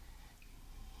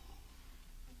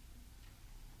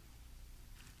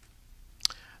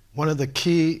 One of the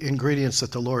key ingredients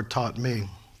that the Lord taught me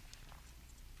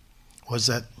was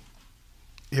that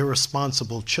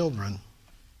irresponsible children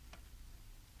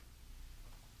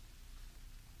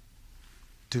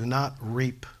do not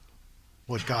reap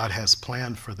what God has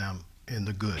planned for them in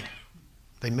the good.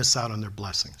 They miss out on their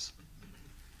blessings.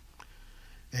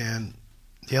 And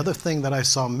the other thing that I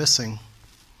saw missing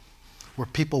were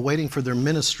people waiting for their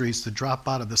ministries to drop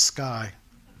out of the sky.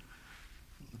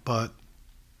 But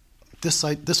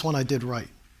this one I did right.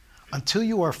 Until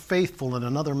you are faithful in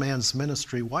another man's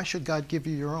ministry, why should God give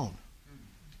you your own?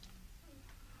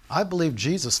 I believe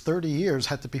Jesus, 30 years,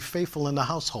 had to be faithful in the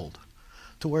household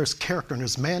to where his character and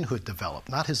his manhood developed,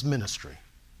 not his ministry.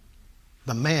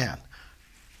 The man,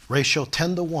 ratio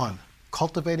 10-1,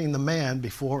 cultivating the man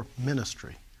before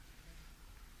ministry.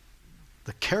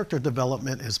 The character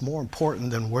development is more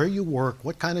important than where you work,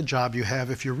 what kind of job you have,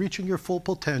 if you're reaching your full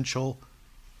potential,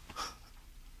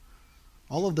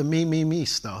 all of the me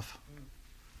stuff.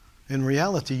 In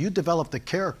reality, you develop the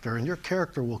character, and your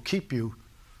character will keep you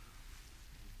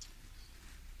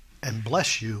and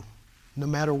bless you no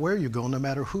matter where you go, no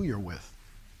matter who you're with.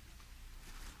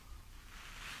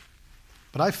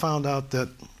 But I found out that,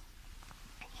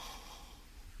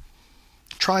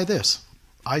 try this.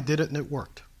 I did it and it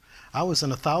worked. I was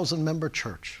in a 1,000-member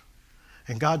church,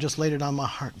 and God just laid it on my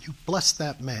heart. You bless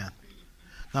that man.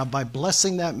 Now, by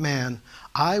blessing that man,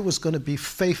 I was going to be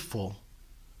faithful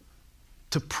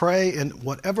to pray in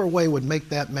whatever way would make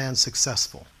that man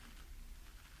successful.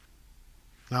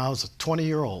 Now, I was a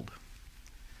 20-year-old.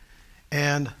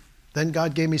 And then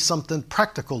God gave me something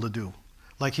practical to do.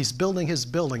 Like he's building his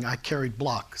building, I carried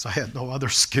blocks. I had no other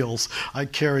skills. I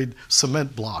carried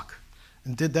cement block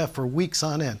and did that for weeks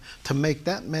on end to make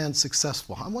that man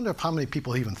successful. I wonder how many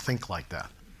people even think like that.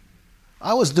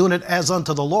 I was doing it as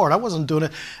unto the Lord. I wasn't doing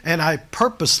it, and I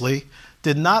purposely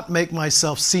did not make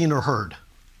myself seen or heard.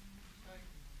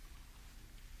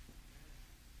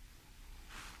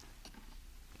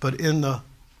 But in the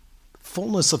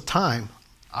fullness of time,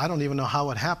 I don't even know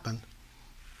how it happened,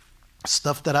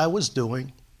 stuff that I was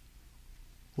doing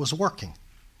was working.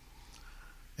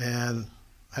 And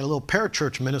I had a little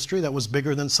parachurch ministry that was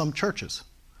bigger than some churches.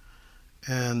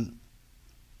 And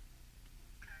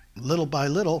little by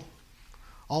little,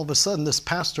 all of a sudden, this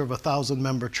pastor of a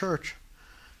 1,000-member church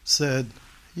said,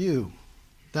 you,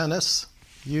 Dennis,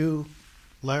 you,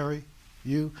 Larry,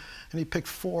 you, and he picked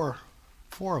four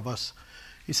of us.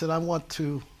 He said, I want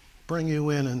to bring you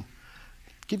in and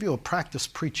give you a practice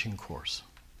preaching course.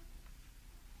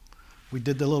 We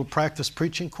did the little practice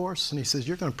preaching course, and he says,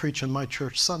 you're going to preach in my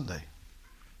church Sunday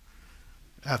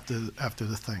after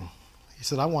the thing. He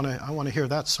said, I want to hear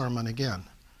that sermon again.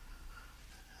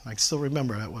 I still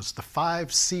remember it was the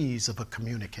 5 C's of a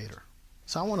communicator.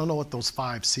 So I want to know what those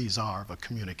 5 C's are of a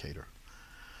communicator.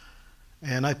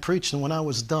 And I preached, and when I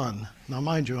was done, now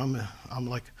mind you, I'm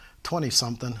like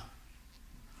 20-something,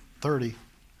 30.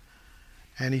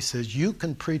 And he says, you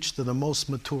can preach to the most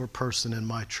mature person in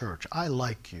my church. I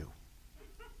like you.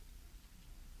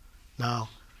 Now,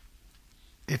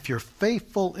 if you're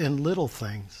faithful in little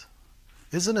things,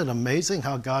 isn't it amazing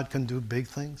how God can do big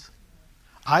things?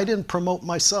 I didn't promote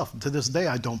myself. To this day,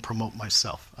 I don't promote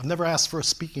myself. I've never asked for a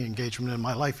speaking engagement in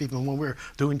my life, even when we were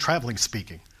doing traveling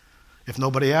speaking. If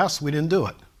nobody asked, we didn't do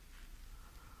it.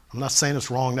 I'm not saying it's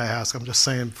wrong to ask. I'm just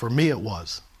saying for me it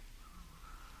was.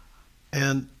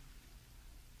 And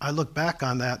I look back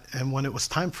on that, and when it was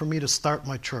time for me to start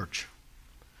my church,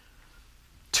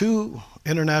 2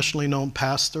 internationally known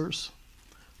pastors,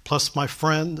 plus my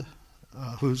friend,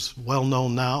 who's well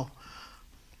known now,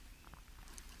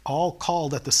 all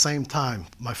called at the same time.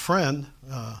 My friend,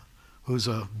 who's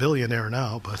a billionaire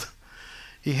now, but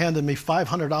he handed me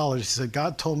 $500. He said,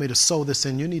 God told me to sow this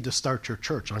in. You need to start your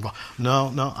church. And I go,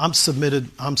 no, I'm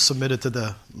submitted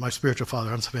to my spiritual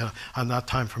father. I'm not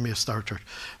time for me to start church.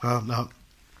 Now,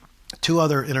 2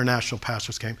 other international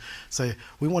pastors came, say,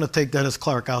 we want to take Dennis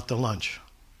Clark out to lunch.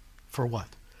 For what?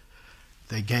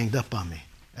 They ganged up on me,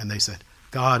 and they said,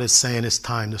 God is saying it's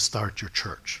time to start your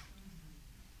church.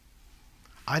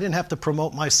 I didn't have to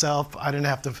promote myself. I didn't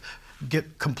have to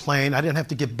complain. I didn't have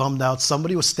to get bummed out.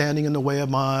 Somebody was standing in the way of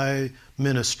my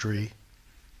ministry.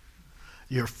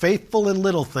 You're faithful in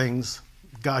little things.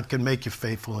 God can make you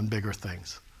faithful in bigger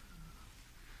things.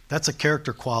 That's a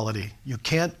character quality. You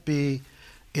can't be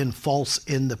in false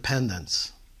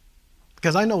independence.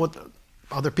 Because I know what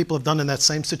other people have done in that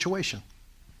same situation.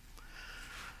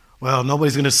 Well,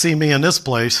 nobody's going to see me in this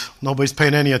place. Nobody's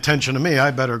paying any attention to me.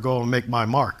 I better go and make my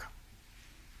mark.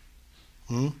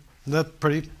 Isn't that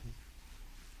pretty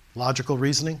logical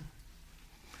reasoning?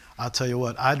 I'll tell you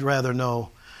what, I'd rather know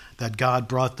that God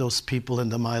brought those people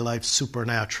into my life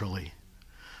supernaturally.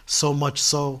 So much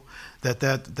so that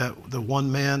the one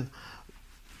man,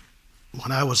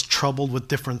 when I was troubled with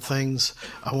different things,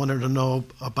 I wanted to know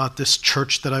about this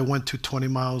church that I went to 20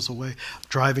 miles away.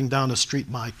 Driving down the street,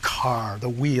 my car, the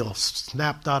wheel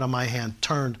snapped out of my hand,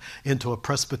 turned into a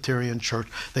Presbyterian church.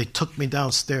 They took me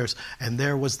downstairs, and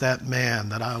there was that man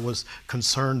that I was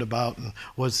concerned about, and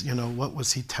was, what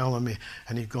was he telling me?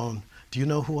 And he'd gone, do you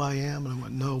know who I am? And I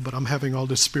went, no, but I'm having all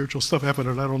this spiritual stuff happen,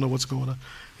 and I don't know what's going on.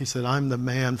 He said, I'm the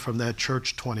man from that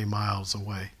church 20 miles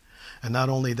away. And not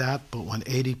only that, but when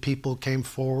 80 people came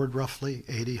forward, roughly,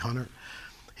 80, 100,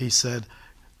 he said,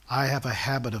 I have a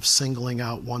habit of singling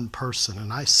out one person,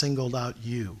 and I singled out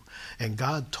you. And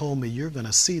God told me you're going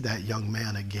to see that young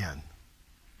man again.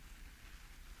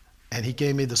 And he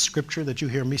gave me the scripture that you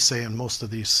hear me say in most of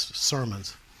these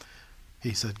sermons.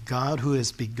 He said, God who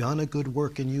has begun a good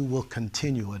work in you will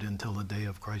continue it until the day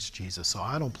of Christ Jesus. So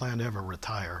I don't plan to ever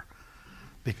retire.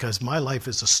 Because my life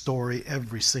is a story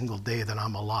every single day that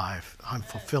I'm alive. I'm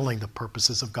fulfilling the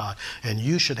purposes of God. And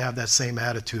you should have that same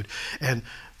attitude. And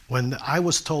when I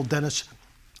was told, Dennis,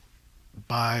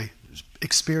 by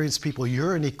experienced people,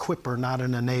 you're an equipper, not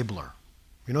an enabler.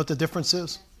 You know what the difference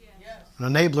is? Yes.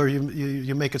 An enabler,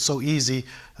 you make it so easy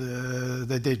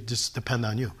that they just depend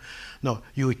on you. No,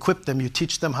 you equip them, you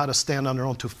teach them how to stand on their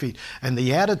own 2 feet. And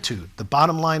the attitude, the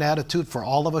bottom line attitude for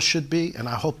all of us should be, and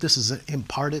I hope this is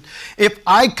imparted, if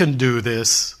I can do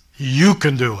this, you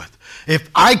can do it. If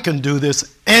I can do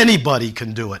this, anybody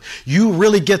can do it. You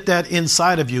really get that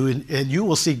inside of you, and you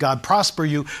will see God prosper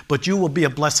you, but you will be a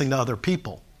blessing to other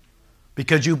people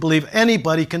because you believe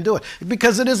anybody can do it.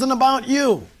 Because it isn't about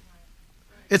you.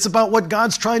 It's about what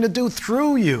God's trying to do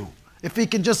through you. If he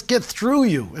can just get through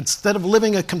you instead of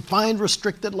living a confined,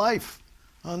 restricted life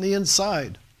on the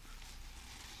inside.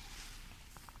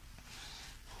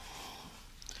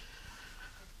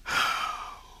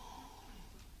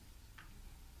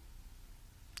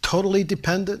 Totally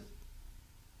dependent,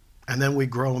 and then we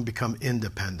grow and become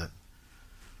independent.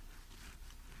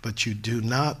 But you do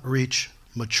not reach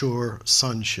mature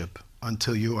sonship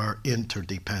until you are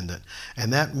interdependent.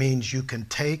 And that means you can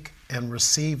take and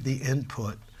receive the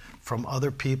input from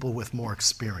other people with more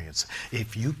experience.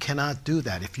 If you cannot do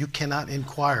that, if you cannot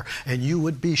inquire, and you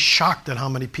would be shocked at how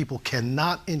many people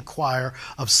cannot inquire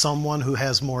of someone who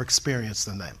has more experience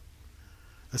than them.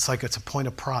 It's like it's a point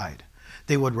of pride.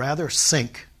 They would rather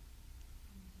sink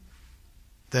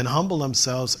than humble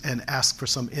themselves and ask for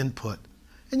some input.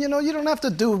 And you know, you don't have to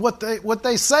do what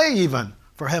they say even,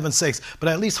 for heaven's sakes, but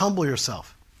at least humble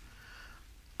yourself.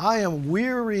 I am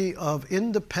weary of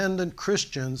independent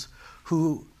Christians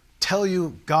who tell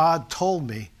you God told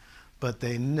me, but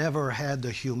they never had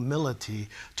the humility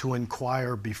to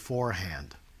inquire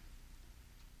beforehand.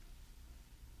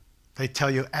 They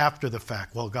tell you after the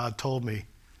fact, well, God told me.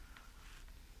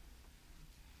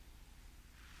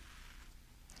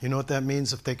 You know what that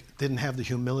means if they didn't have the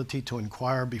humility to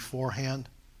inquire beforehand?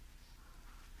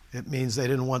 It means they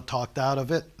didn't want talked out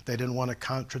of it. They didn't want a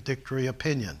contradictory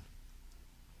opinion.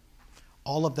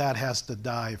 All of that has to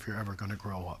die if you're ever going to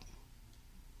grow up.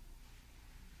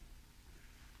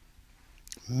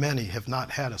 Many have not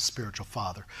had a spiritual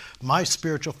father. My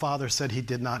spiritual father said he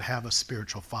did not have a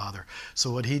spiritual father.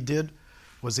 So what he did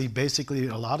was he basically,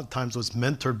 a lot of times, was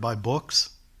mentored by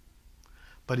books.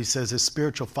 But he says his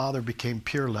spiritual father became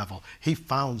peer level. He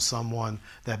found someone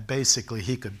that basically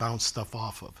he could bounce stuff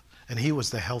off of. And he was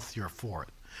the healthier for it.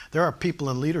 There are people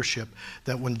in leadership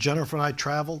that when Jennifer and I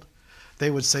traveled,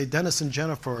 they would say, Dennis and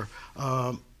Jennifer,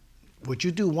 would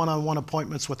you do one-on-one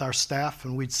appointments with our staff?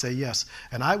 And we'd say yes.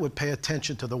 And I would pay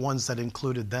attention to the ones that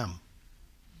included them.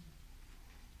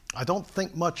 I don't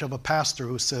think much of a pastor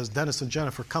who says, Dennis and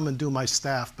Jennifer, come and do my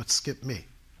staff, but skip me.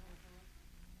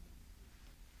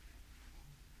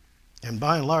 And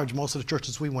by and large, most of the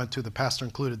churches we went to, the pastor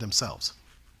included themselves.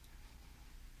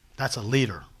 That's a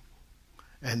leader.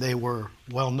 And they were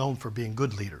well known for being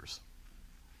good leaders.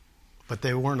 But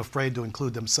they weren't afraid to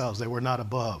include themselves. They were not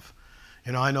above.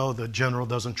 You know, I know the general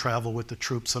doesn't travel with the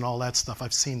troops and all that stuff.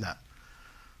 I've seen that.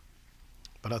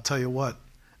 But I'll tell you what,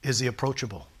 is he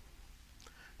approachable?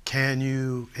 Can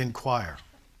you inquire?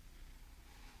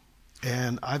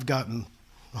 And I've gotten,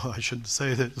 I shouldn't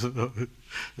say this, it'll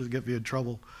get me in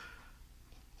trouble.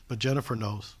 But Jennifer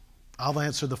knows. I'll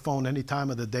answer the phone any time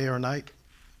of the day or night.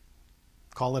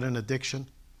 Call it an addiction.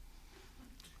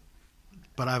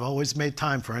 But I've always made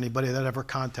time for anybody that ever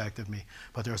contacted me.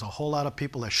 But there's a whole lot of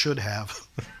people that should have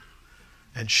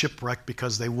and shipwrecked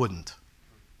because they wouldn't.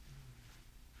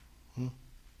 Well,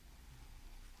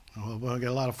 we'll get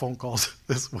a lot of phone calls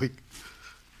this week.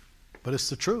 But it's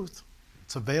the truth.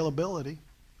 It's availability.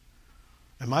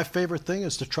 And my favorite thing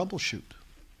is to troubleshoot.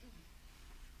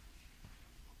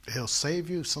 It'll save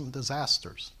you some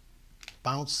disasters.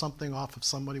 Bounce something off of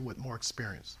somebody with more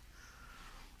experience.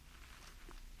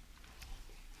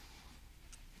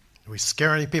 Do we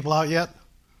scare any people out yet?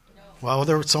 No. Well,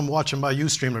 there were some watching my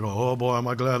Ustream that go, oh boy, am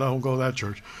I glad I don't go to that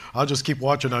church. I'll just keep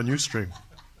watching on Ustream.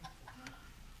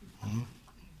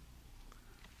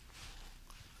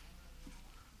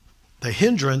 The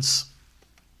hindrance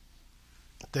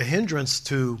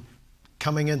to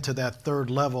coming into that third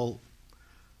level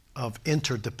of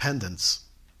interdependence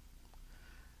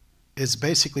is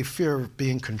basically fear of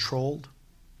being controlled.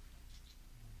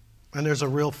 And there's a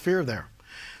real fear there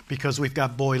because we've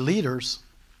got boy leaders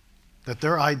that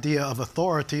their idea of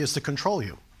authority is to control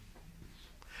you.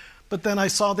 But then I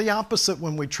saw the opposite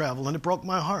when we traveled, and it broke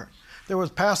my heart. There were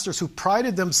pastors who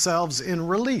prided themselves in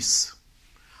release.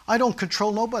 I don't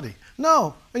control nobody.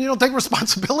 No, and you don't take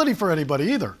responsibility for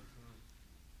anybody either.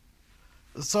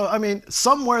 So, I mean,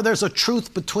 somewhere there's a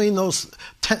truth between those.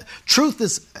 Truth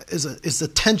is the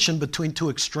tension between two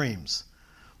extremes.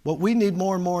 What we need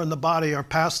more and more in the body are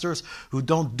pastors who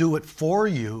don't do it for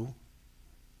you,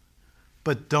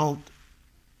 but don't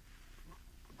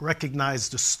recognize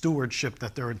the stewardship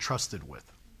that they're entrusted with.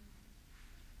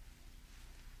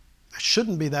 It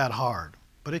shouldn't be that hard,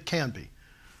 but it can be.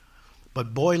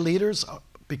 But boy leaders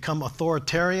become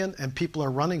authoritarian, and people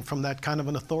are running from that kind of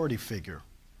an authority figure.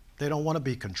 They don't want to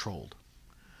be controlled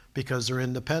because they're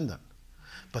independent.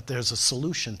 But there's a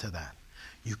solution to that.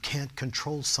 You can't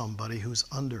control somebody who's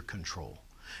under control.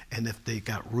 And if they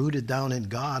got rooted down in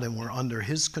God and were under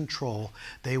His control,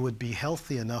 they would be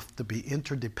healthy enough to be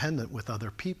interdependent with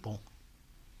other people.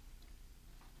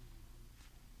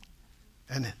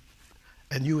 And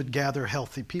you would gather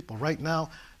healthy people. Right now,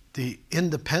 the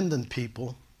independent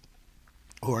people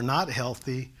who are not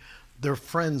healthy, their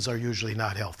friends are usually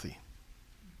not healthy.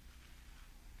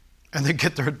 And they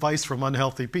get their advice from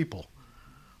unhealthy people.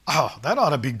 Oh, that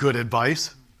ought to be good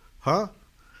advice, huh?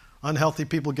 Unhealthy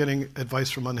people getting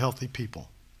advice from unhealthy people.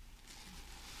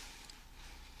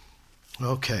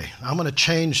 Okay, I'm going to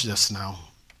change this now.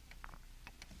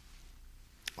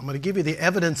 I'm going to give you the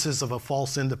evidences of a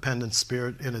false independent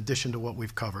spirit in addition to what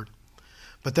we've covered.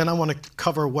 But then I want to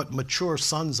cover what mature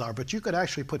sons are. But you could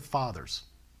actually put fathers.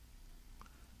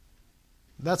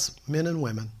 That's men and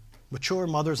women. Mature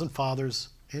mothers and fathers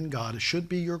in God. It should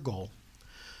be your goal.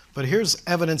 But here's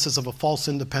evidences of a false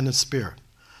independent spirit.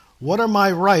 What are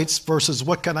my rights versus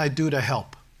what can I do to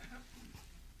help?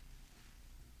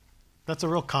 That's a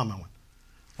real common one.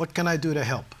 What can I do to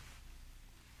help?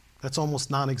 That's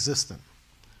almost non-existent.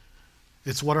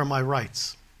 It's what are my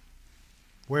rights?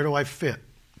 Where do I fit?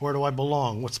 Where do I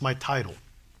belong? What's my title?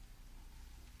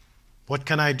 What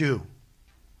can I do?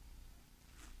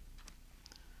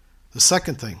 The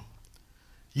second thing,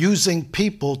 using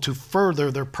people to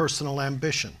further their personal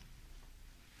ambition.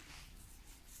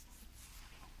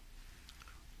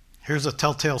 Here's a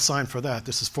telltale sign for that.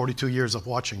 This is 42 years of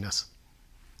watching this.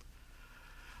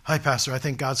 Hi, Pastor. I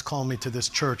think God's calling me to this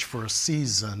church for a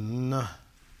season.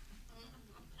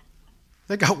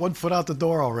 They got one foot out the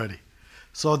door already.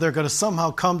 So they're going to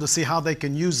somehow come to see how they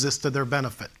can use this to their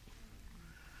benefit.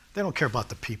 They don't care about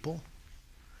the people.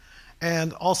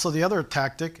 And also the other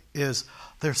tactic is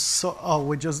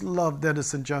we just love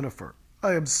Dennis and Jennifer.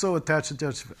 I am so attached to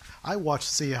Jennifer. I watch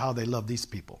to see how they love these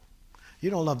people. You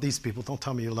don't love these people, don't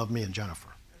tell me you love me and Jennifer.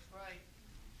 That's right.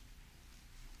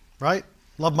 Right?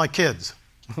 Love my kids.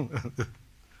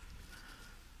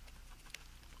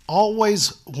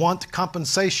 Always want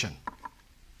compensation.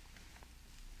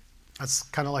 That's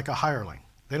kind of like a hireling.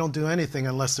 They don't do anything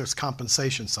unless there's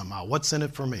compensation somehow. What's in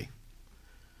it for me?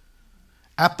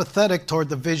 Apathetic toward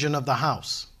the vision of the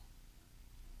house.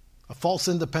 A false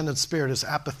independent spirit is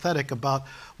apathetic about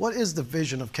what is the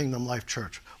vision of Kingdom Life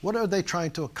Church? What are they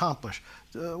trying to accomplish?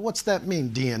 What's that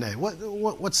mean, DNA?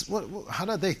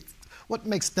 What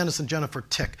makes Dennis and Jennifer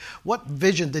tick? What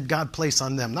vision did God place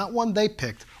on them? Not one they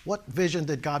picked. What vision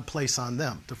did God place on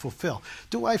them to fulfill?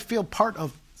 Do I feel part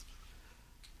of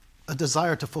a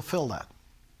desire to fulfill that?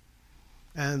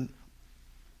 And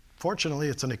fortunately,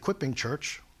 it's an equipping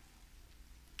church.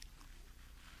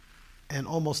 And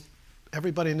almost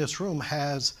everybody in this room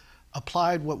has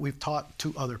applied what we've taught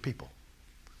to other people.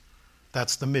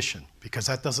 That's the mission, because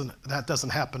that doesn't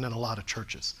happen in a lot of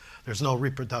churches. There's no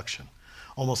reproduction.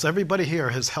 Almost everybody here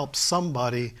has helped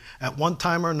somebody at one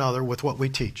time or another with what we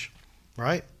teach,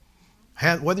 right?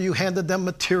 Whether you handed them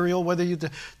material, whether you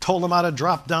told them how to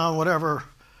drop down, whatever,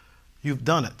 you've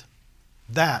done it.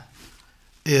 That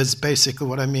is basically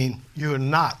what I mean. You're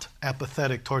not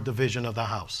apathetic toward the vision of the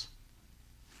house.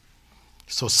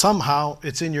 So somehow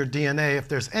it's in your DNA if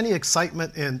there's any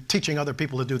excitement in teaching other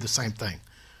people to do the same thing.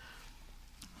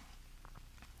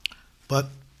 But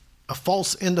a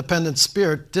false independent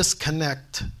spirit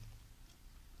disconnect.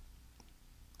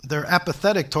 They're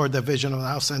apathetic toward the vision of the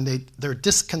house, and they're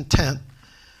discontent.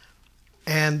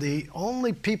 And the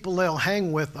only people they'll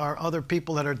hang with are other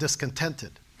people that are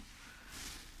discontented.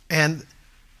 And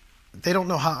they don't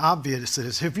know how obvious it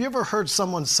is. Have you ever heard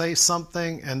someone say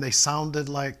something and they sounded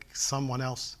like someone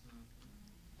else?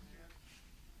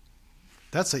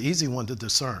 That's an easy one to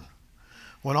discern.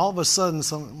 When all of a sudden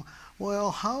someone,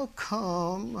 well, how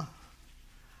come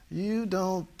you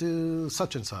don't do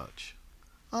such and such?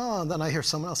 Oh, and then I hear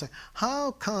someone else say,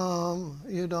 how come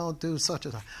you don't do such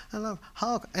and such?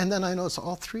 And then I notice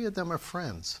all three of them are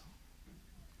friends.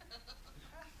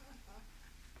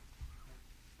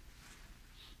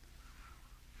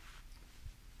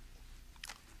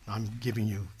 I'm giving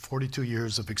you 42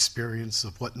 years of experience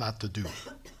of what not to do.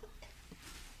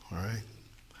 All right?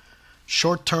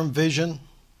 Short-term vision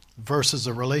versus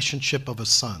a relationship of a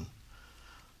son.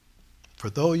 For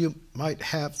though you might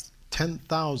have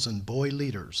 10,000 boy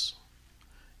leaders,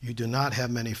 you do not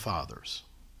have many fathers.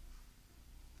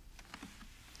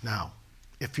 Now,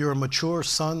 if you're a mature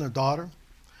son or daughter,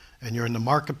 and you're in the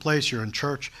marketplace, you're in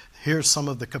church, here's some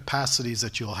of the capacities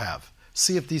that you'll have.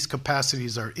 See if these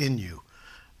capacities are in you.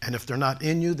 And if they're not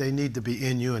in you, they need to be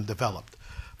in you and developed.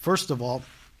 First of all,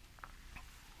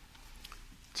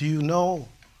 do you know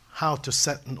how to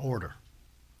set an order?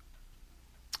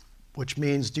 Which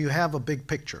means, do you have a big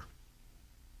picture?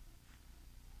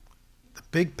 The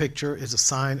big picture is a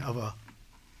sign of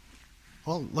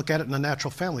well, look at it in a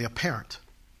natural family, a parent.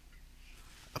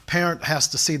 A parent has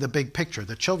to see the big picture.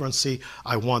 The children see,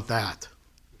 I want that.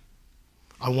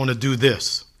 I want to do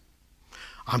this.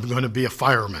 I'm going to be a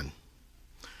fireman.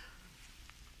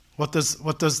 What does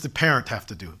the parent have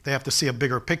to do? They have to see a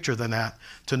bigger picture than that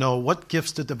to know what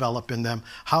gifts to develop in them,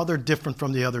 how they're different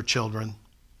from the other children.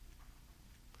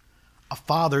 A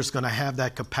father's going to have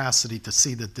that capacity to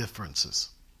see the differences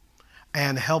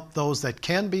and help those that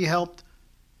can be helped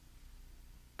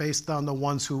based on the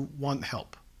ones who want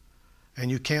help. And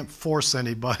you can't force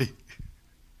anybody.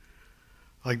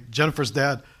 Like Jennifer's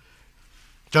dad.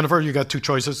 Jennifer, you got two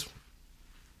choices.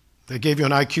 They gave you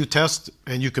an IQ test,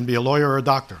 and you can be a lawyer or a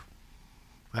doctor.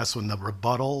 That's when the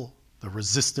rebuttal, the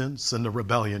resistance, and the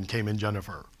rebellion came in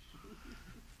Jennifer.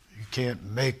 You can't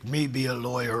make me be a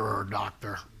lawyer or a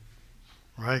doctor,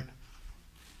 right?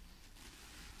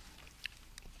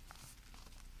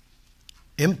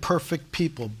 Imperfect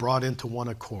people brought into one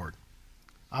accord.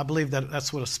 I believe that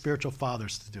that's what a spiritual father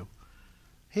is to do.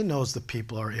 He knows the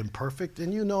people are imperfect,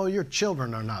 and you know your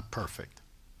children are not perfect,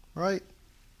 right?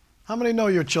 How many know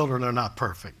your children are not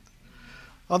perfect?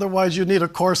 Otherwise, you need a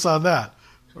course on that,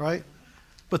 right?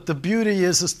 But the beauty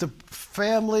is the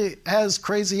family has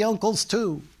crazy uncles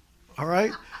too, all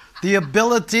right? The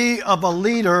ability of a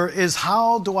leader is,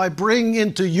 how do I bring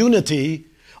into unity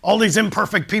all these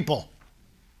imperfect people?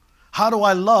 How do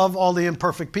I love all the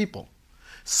imperfect people?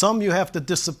 Some you have to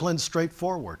discipline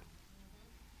straightforward.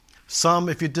 Some,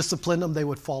 if you discipline them, they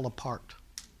would fall apart.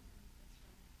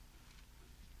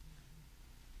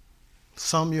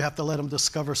 Some you have to let them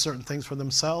discover certain things for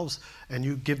themselves, and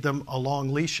you give them a long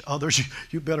leash. Others,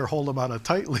 you better hold them on a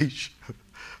tight leash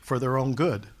for their own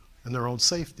good and their own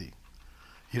safety.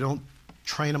 You don't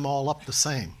train them all up the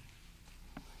same.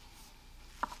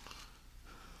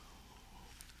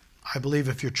 I believe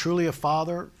if you're truly a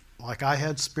father, like I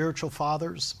had spiritual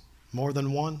fathers, more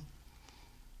than one,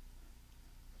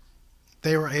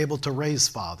 they were able to raise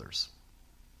fathers.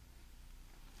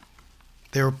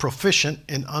 They were proficient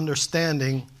in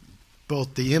understanding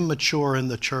both the immature in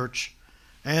the church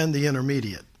and the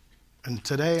intermediate. And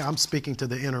today I'm speaking to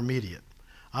the intermediate,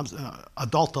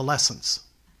 adultolescence.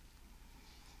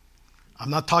 I'm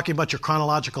not talking about your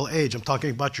chronological age. I'm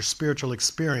talking about your spiritual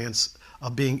experience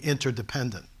of being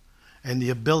interdependent and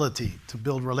the ability to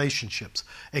build relationships,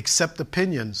 accept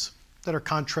opinions that are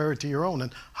contrary to your own,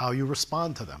 and how you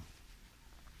respond to them.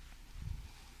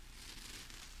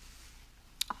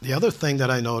 The other thing that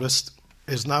I noticed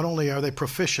is not only are they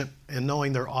proficient in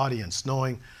knowing their audience,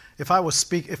 knowing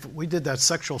if we did that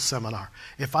sexual seminar,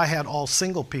 if I had all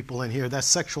single people in here, that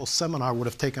sexual seminar would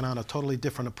have taken on a totally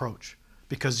different approach,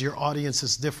 because your audience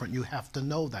is different. You have to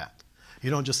know that.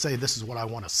 You don't just say, this is what I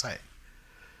want to say.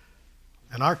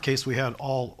 In our case, we had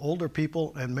all older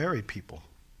people and married people.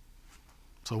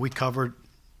 So we covered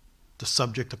the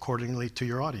subject accordingly to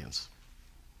your audience.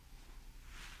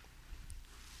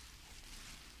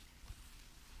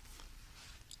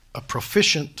 A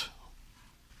proficient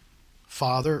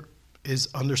father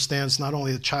understands not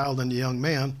only the child and the young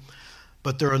man,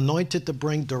 but they're anointed to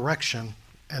bring direction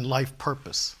and life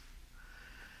purpose.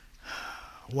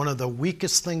 One of the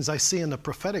weakest things I see in the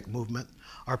prophetic movement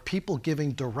are people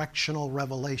giving directional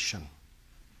revelation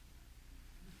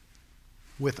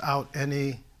without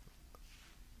any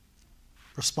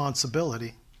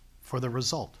responsibility for the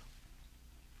result.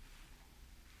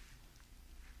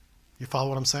 You follow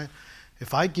what I'm saying?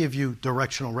 If I give you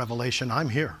directional revelation, I'm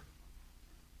here.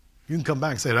 You can come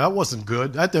back and say, that wasn't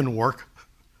good, that didn't work.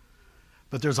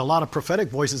 But there's a lot of prophetic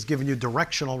voices giving you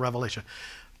directional revelation.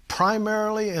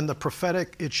 Primarily in the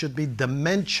prophetic, it should be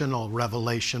dimensional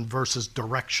revelation versus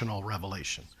directional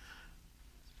revelation.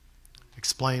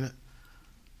 Explain it.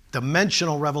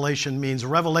 Dimensional revelation means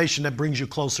revelation that brings you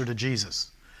closer to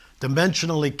Jesus.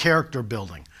 Dimensionally character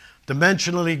building.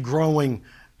 Dimensionally growing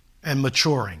and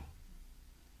maturing.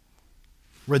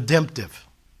 Redemptive.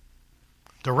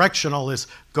 Directional is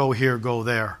go here, go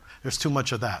there. There's too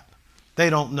much of that. They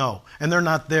don't know. And they're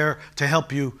not there to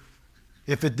help you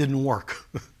if it didn't work.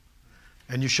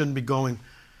 And you shouldn't be going.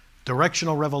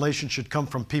 Directional revelation should come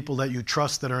from people that you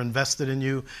trust, that are invested in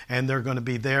you, and they're going to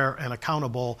be there and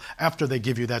accountable after they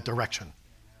give you that direction.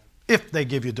 If they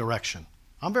give you direction.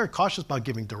 I'm very cautious about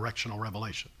giving directional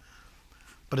revelation.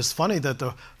 But it's funny that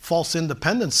the false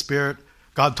independent spirit,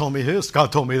 God told me this,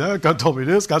 God told me that, God told me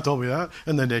this, God told me that,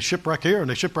 and then they shipwreck here, and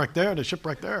they shipwreck there, and they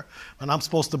shipwreck there. And I'm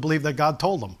supposed to believe that God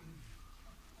told them.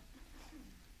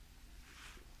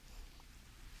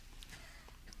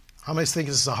 How many think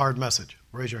this is a hard message?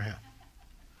 Raise your hand.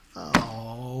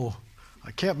 Oh,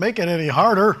 I can't make it any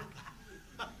harder.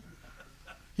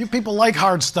 You people like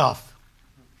hard stuff.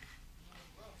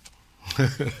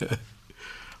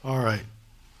 All right.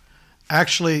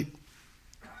 Actually,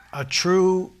 a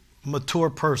true mature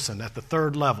person at the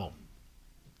third level,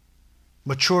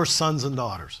 mature sons and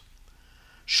daughters,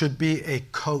 should be a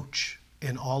coach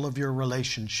in all of your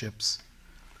relationships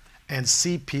and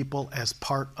see people as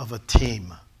part of a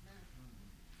team.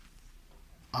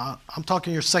 I'm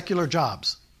talking your secular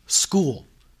jobs, school.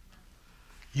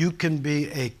 You can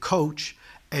be a coach,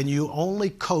 and you only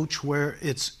coach where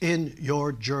it's in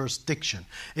your jurisdiction.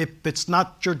 If it's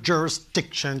not your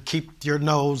jurisdiction, keep your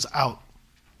nose out.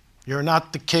 You're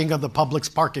not the king of the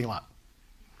Publix parking lot.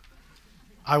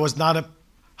 I was not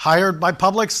hired by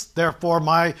Publix, therefore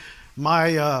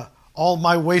all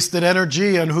my wasted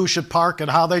energy and who should park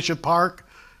and how they should park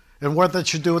and what they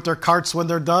should do with their carts when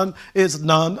they're done is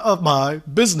none of my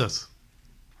business.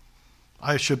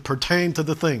 I should pertain to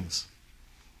the things.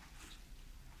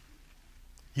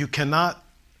 You cannot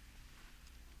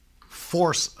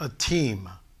force a team.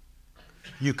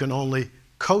 You can only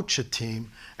coach a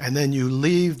team, and then you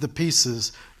leave the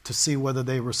pieces to see whether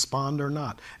they respond or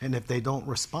not. And if they don't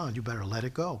respond, you better let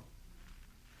it go.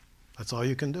 That's all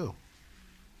you can do.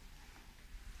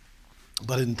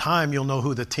 But in time, you'll know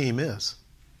who the team is.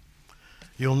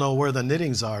 You'll know where the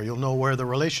knittings are. You'll know where the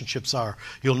relationships are.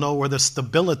 You'll know where the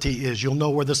stability is. You'll know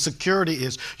where the security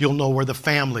is. You'll know where the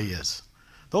family is.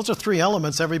 Those are three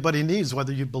elements everybody needs,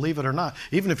 whether you believe it or not,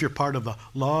 even if you're part of the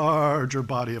larger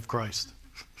body of Christ,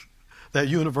 that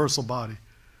universal body.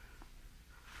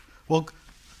 Well,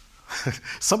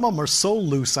 some of them are so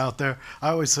loose out there. I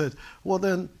always said, well,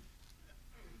 then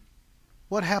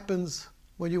what happens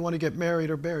when you want to get married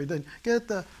or buried? Then get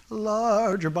the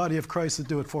larger body of Christ to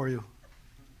do it for you,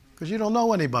 because you don't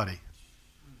know anybody.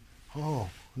 Oh,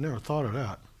 I never thought of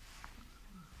that.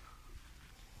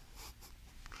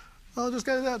 Well, just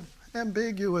get that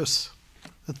ambiguous,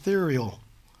 ethereal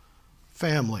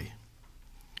family.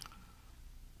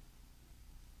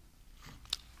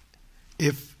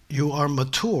 If you are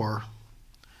mature,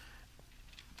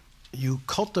 you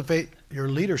cultivate your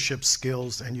leadership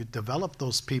skills and you develop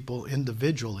those people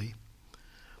individually,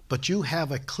 but you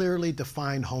have a clearly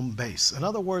defined home base. In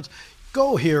other words,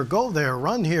 go here, go there,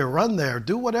 run there,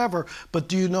 do whatever, but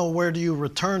do you know where do you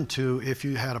return to if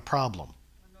you had a problem?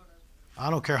 I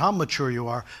don't care how mature you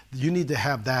are, you need to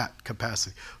have that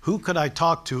capacity. Who could I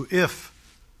talk to if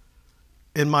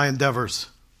in my endeavors?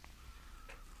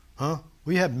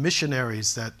 We had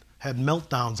missionaries that had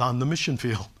meltdowns on the mission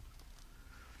field.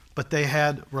 But they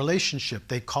had relationship.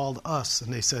 They called us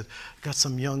and they said, got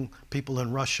some young people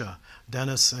in Russia,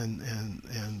 Dennis and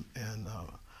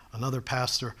another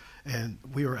pastor, and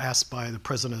we were asked by the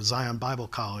president of Zion Bible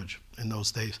College in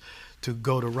those days to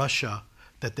go to Russia,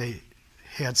 that they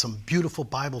had some beautiful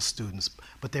Bible students,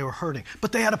 but they were hurting.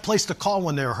 But they had a place to call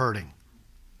when they were hurting.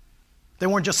 They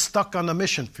weren't just stuck on the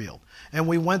mission field. And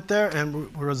we went there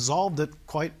and we resolved it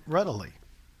quite readily.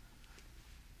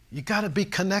 You got to be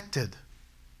connected.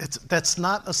 That's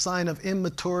not a sign of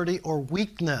immaturity or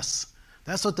weakness.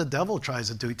 That's what the devil tries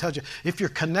to do. He tells you, if you're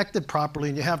connected properly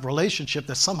and you have relationship,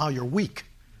 that somehow you're weak.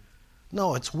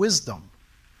 No, it's wisdom.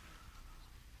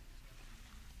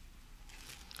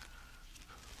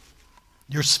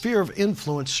 Your sphere of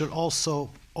influence should also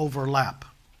overlap.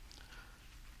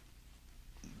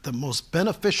 The most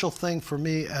beneficial thing for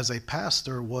me as a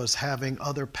pastor was having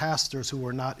other pastors who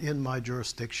were not in my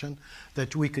jurisdiction,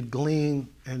 that we could glean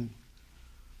and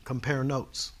compare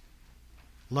notes,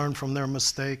 learn from their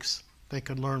mistakes. They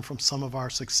could learn from some of our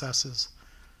successes.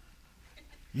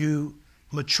 You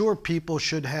mature people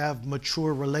should have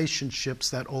mature relationships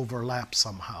that overlap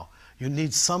somehow. You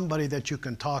need somebody that you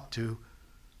can talk to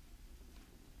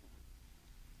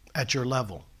at your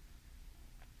level.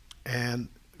 And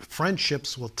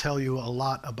friendships will tell you a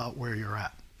lot about where you're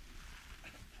at.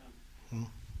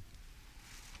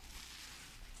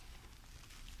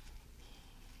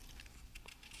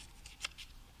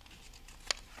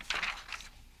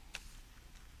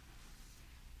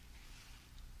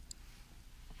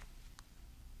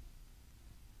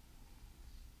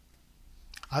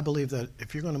 I believe that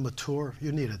if you're going to mature,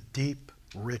 you need a deep,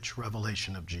 rich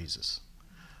revelation of Jesus,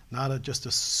 not just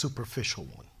a superficial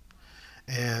one.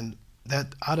 And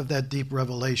that out of that deep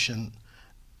revelation,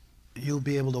 you'll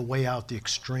be able to weigh out the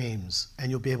extremes,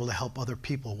 and you'll be able to help other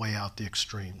people weigh out the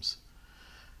extremes.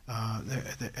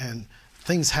 And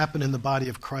things happen in the body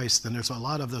of Christ, and there's a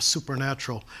lot of the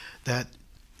supernatural that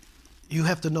you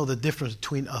have to know the difference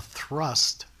between a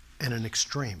thrust and an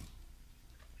extreme.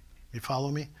 You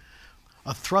follow me?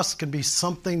 A thrust can be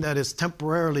something that is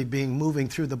temporarily moving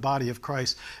through the body of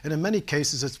Christ, and in many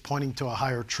cases it's pointing to a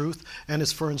higher truth, and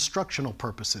it's for instructional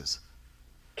purposes.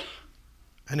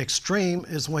 An extreme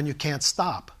is when you can't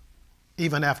stop,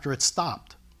 even after it's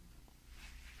stopped.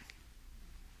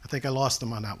 I think I lost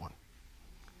him on that one.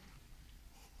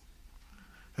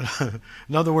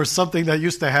 In other words, something that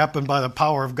used to happen by the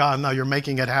power of God, now you're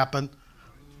making it happen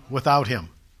without him.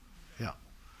 Yeah.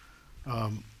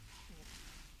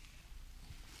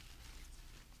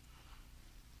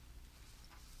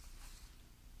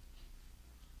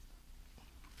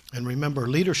 And remember,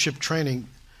 leadership training,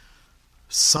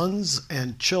 sons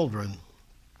and children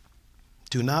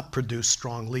do not produce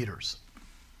strong leaders.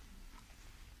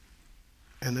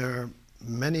 And there are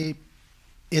many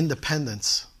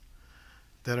independents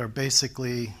that are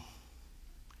basically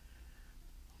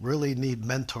really need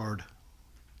mentored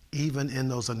even in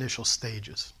those initial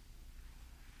stages.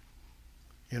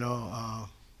 You know,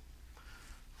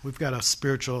 we've got a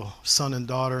spiritual son and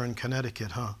daughter in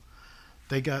Connecticut, huh?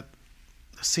 They got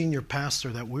the senior pastor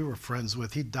that we were friends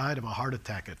with, he died of a heart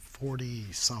attack at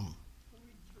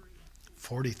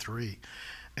 43.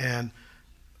 And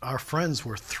our friends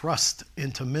were thrust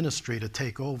into ministry to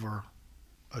take over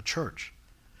a church.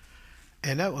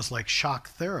 And that was like shock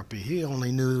therapy. He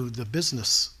only knew the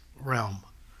business realm.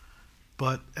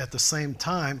 But at the same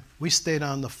time, we stayed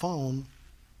on the phone,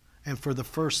 and for the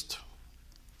first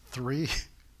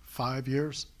 3-5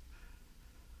 years,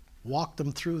 walked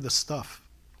them through the stuff.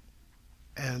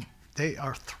 And they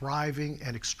are thriving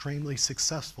and extremely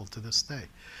successful to this day.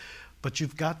 But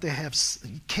you've got to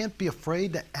you can't be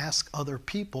afraid to ask other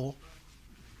people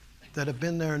that have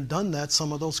been there and done that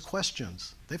some of those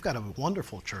questions. They've got a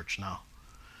wonderful church now.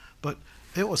 But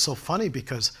it was so funny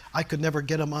because I could never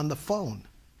get him on the phone.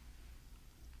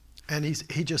 And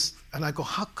and I go,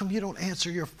 how come you don't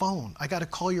answer your phone? I got to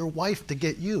call your wife to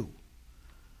get you.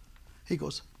 He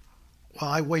goes, well,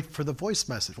 I wait for the voice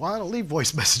message. Well, I don't leave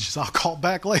voice messages. I'll call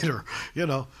back later, you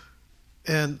know.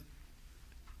 And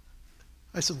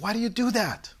I said, why do you do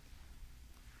that?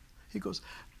 He goes,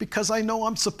 because I know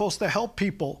I'm supposed to help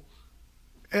people,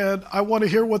 and I want to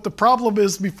hear what the problem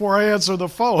is before I answer the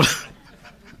phone.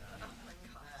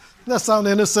 That sounds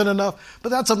innocent enough, but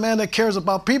that's a man that cares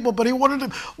about people. But he wanted to,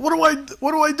 what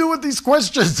do I do with these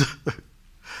questions?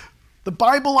 The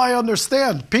Bible I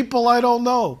understand, people I don't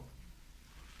know.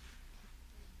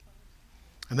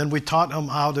 And then we taught him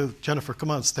how to, Jennifer, come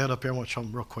on, stand up here. I want to show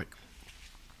him real quick.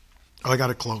 Oh, I got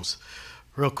to close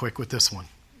real quick with this one.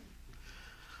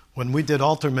 When we did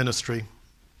altar ministry,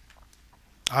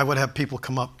 I would have people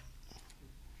come up,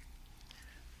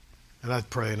 and I'd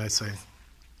pray, and I'd say,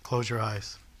 close your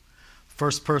eyes.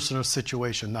 First person or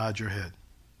situation, nod your head.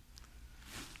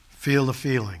 Feel the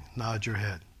feeling, nod your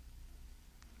head.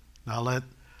 Now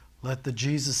let the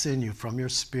Jesus in you from your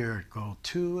spirit go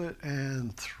to it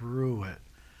and through it,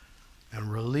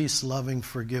 and release loving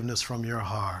forgiveness from your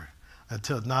heart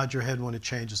until nod your head when it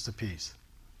changes to peace.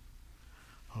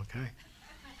 Okay?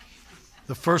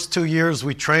 The first 2 years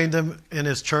we trained him in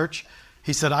his church,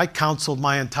 he said, I counseled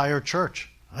my entire church.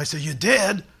 I said, you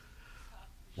did?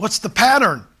 What's the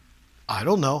pattern? I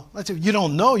don't know. I said, you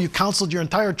don't know? You counseled your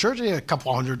entire church? You had a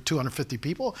couple 250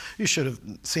 people. You should have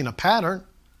seen a pattern.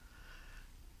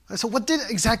 I said, what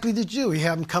exactly did you do? He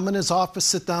had him come in his office,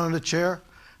 sit down in a chair,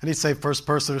 and he'd say, first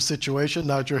person or situation,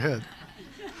 nod your head.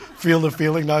 Feel the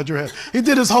feeling, nod your head. He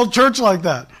did his whole church like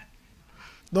that.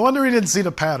 No wonder he didn't see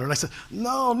the pattern. I said,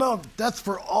 no, that's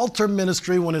for altar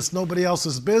ministry when it's nobody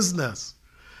else's business.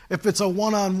 If it's a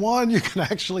one-on-one, you can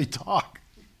actually talk.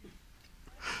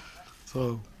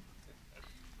 So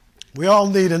we all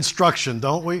need instruction,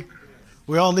 don't we?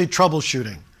 We all need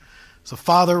troubleshooting. So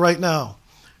Father, right now,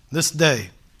 this day,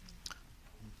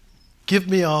 give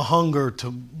me a hunger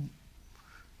to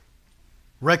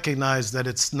recognize that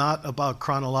it's not about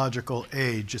chronological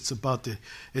age. It's about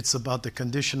the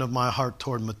condition of my heart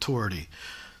toward maturity.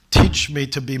 Teach me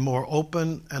to be more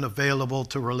open and available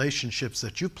to relationships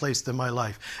that you placed in my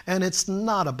life. And it's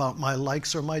not about my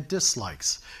likes or my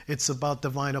dislikes. It's about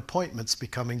divine appointments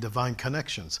becoming divine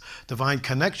connections. Divine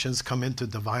connections come into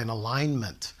divine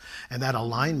alignment. And that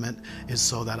alignment is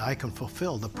so that I can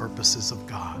fulfill the purposes of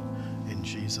God. In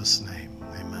Jesus' name,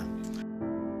 amen.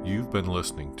 You've been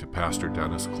listening to Pastor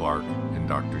Dennis Clark and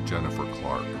Dr. Jennifer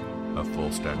Clark of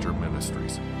Full Stature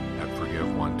Ministries at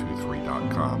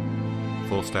Forgive123.com.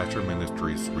 Full Stature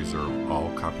Ministries reserve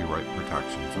all copyright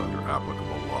protections under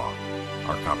applicable law.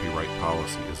 Our copyright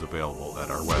policy is available at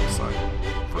our website,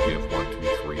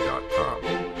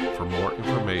 forgive123.com. For more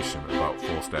information about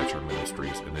Full Stature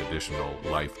Ministries and additional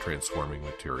life-transforming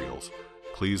materials,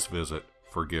 please visit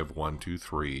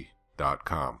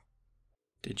forgive123.com.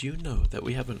 Did you know that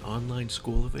we have an online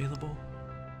school available?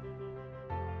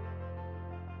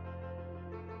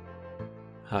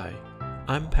 Hi,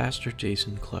 I'm Pastor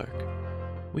Jason Clark.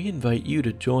 We invite you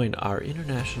to join our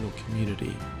international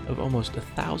community of almost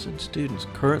 1,000 students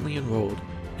currently enrolled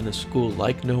in a school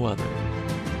like no other.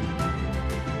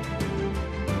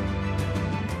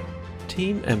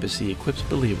 Team Embassy equips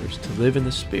believers to live in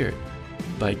the Spirit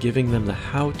by giving them the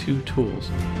how-to tools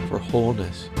for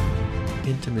wholeness,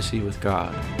 intimacy with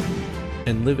God,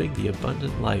 and living the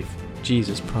abundant life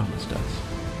Jesus promised us.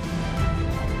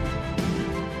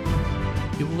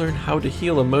 You will learn how to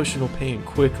heal emotional pain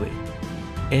quickly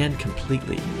and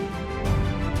completely.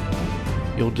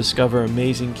 You'll discover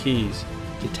amazing keys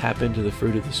to tap into the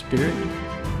fruit of the Spirit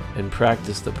and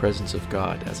practice the presence of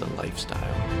God as a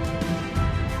lifestyle.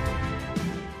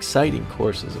 Exciting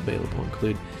courses available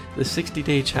include the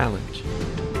 60-Day Challenge,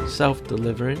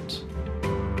 Self-Deliverance,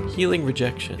 Healing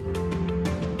Rejection,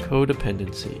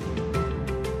 Codependency,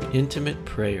 Intimate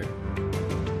Prayer,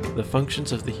 The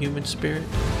Functions of the Human Spirit,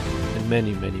 and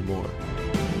many, many more.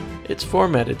 It's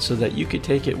formatted so that you could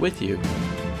take it with you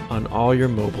on all your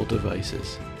mobile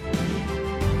devices.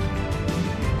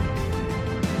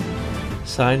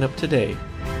 Sign up today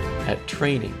at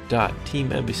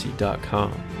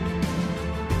training.teamembassy.com.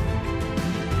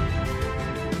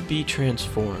 Be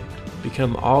transformed.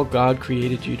 Become all God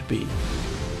created you to be.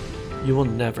 You will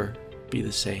never be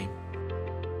the same.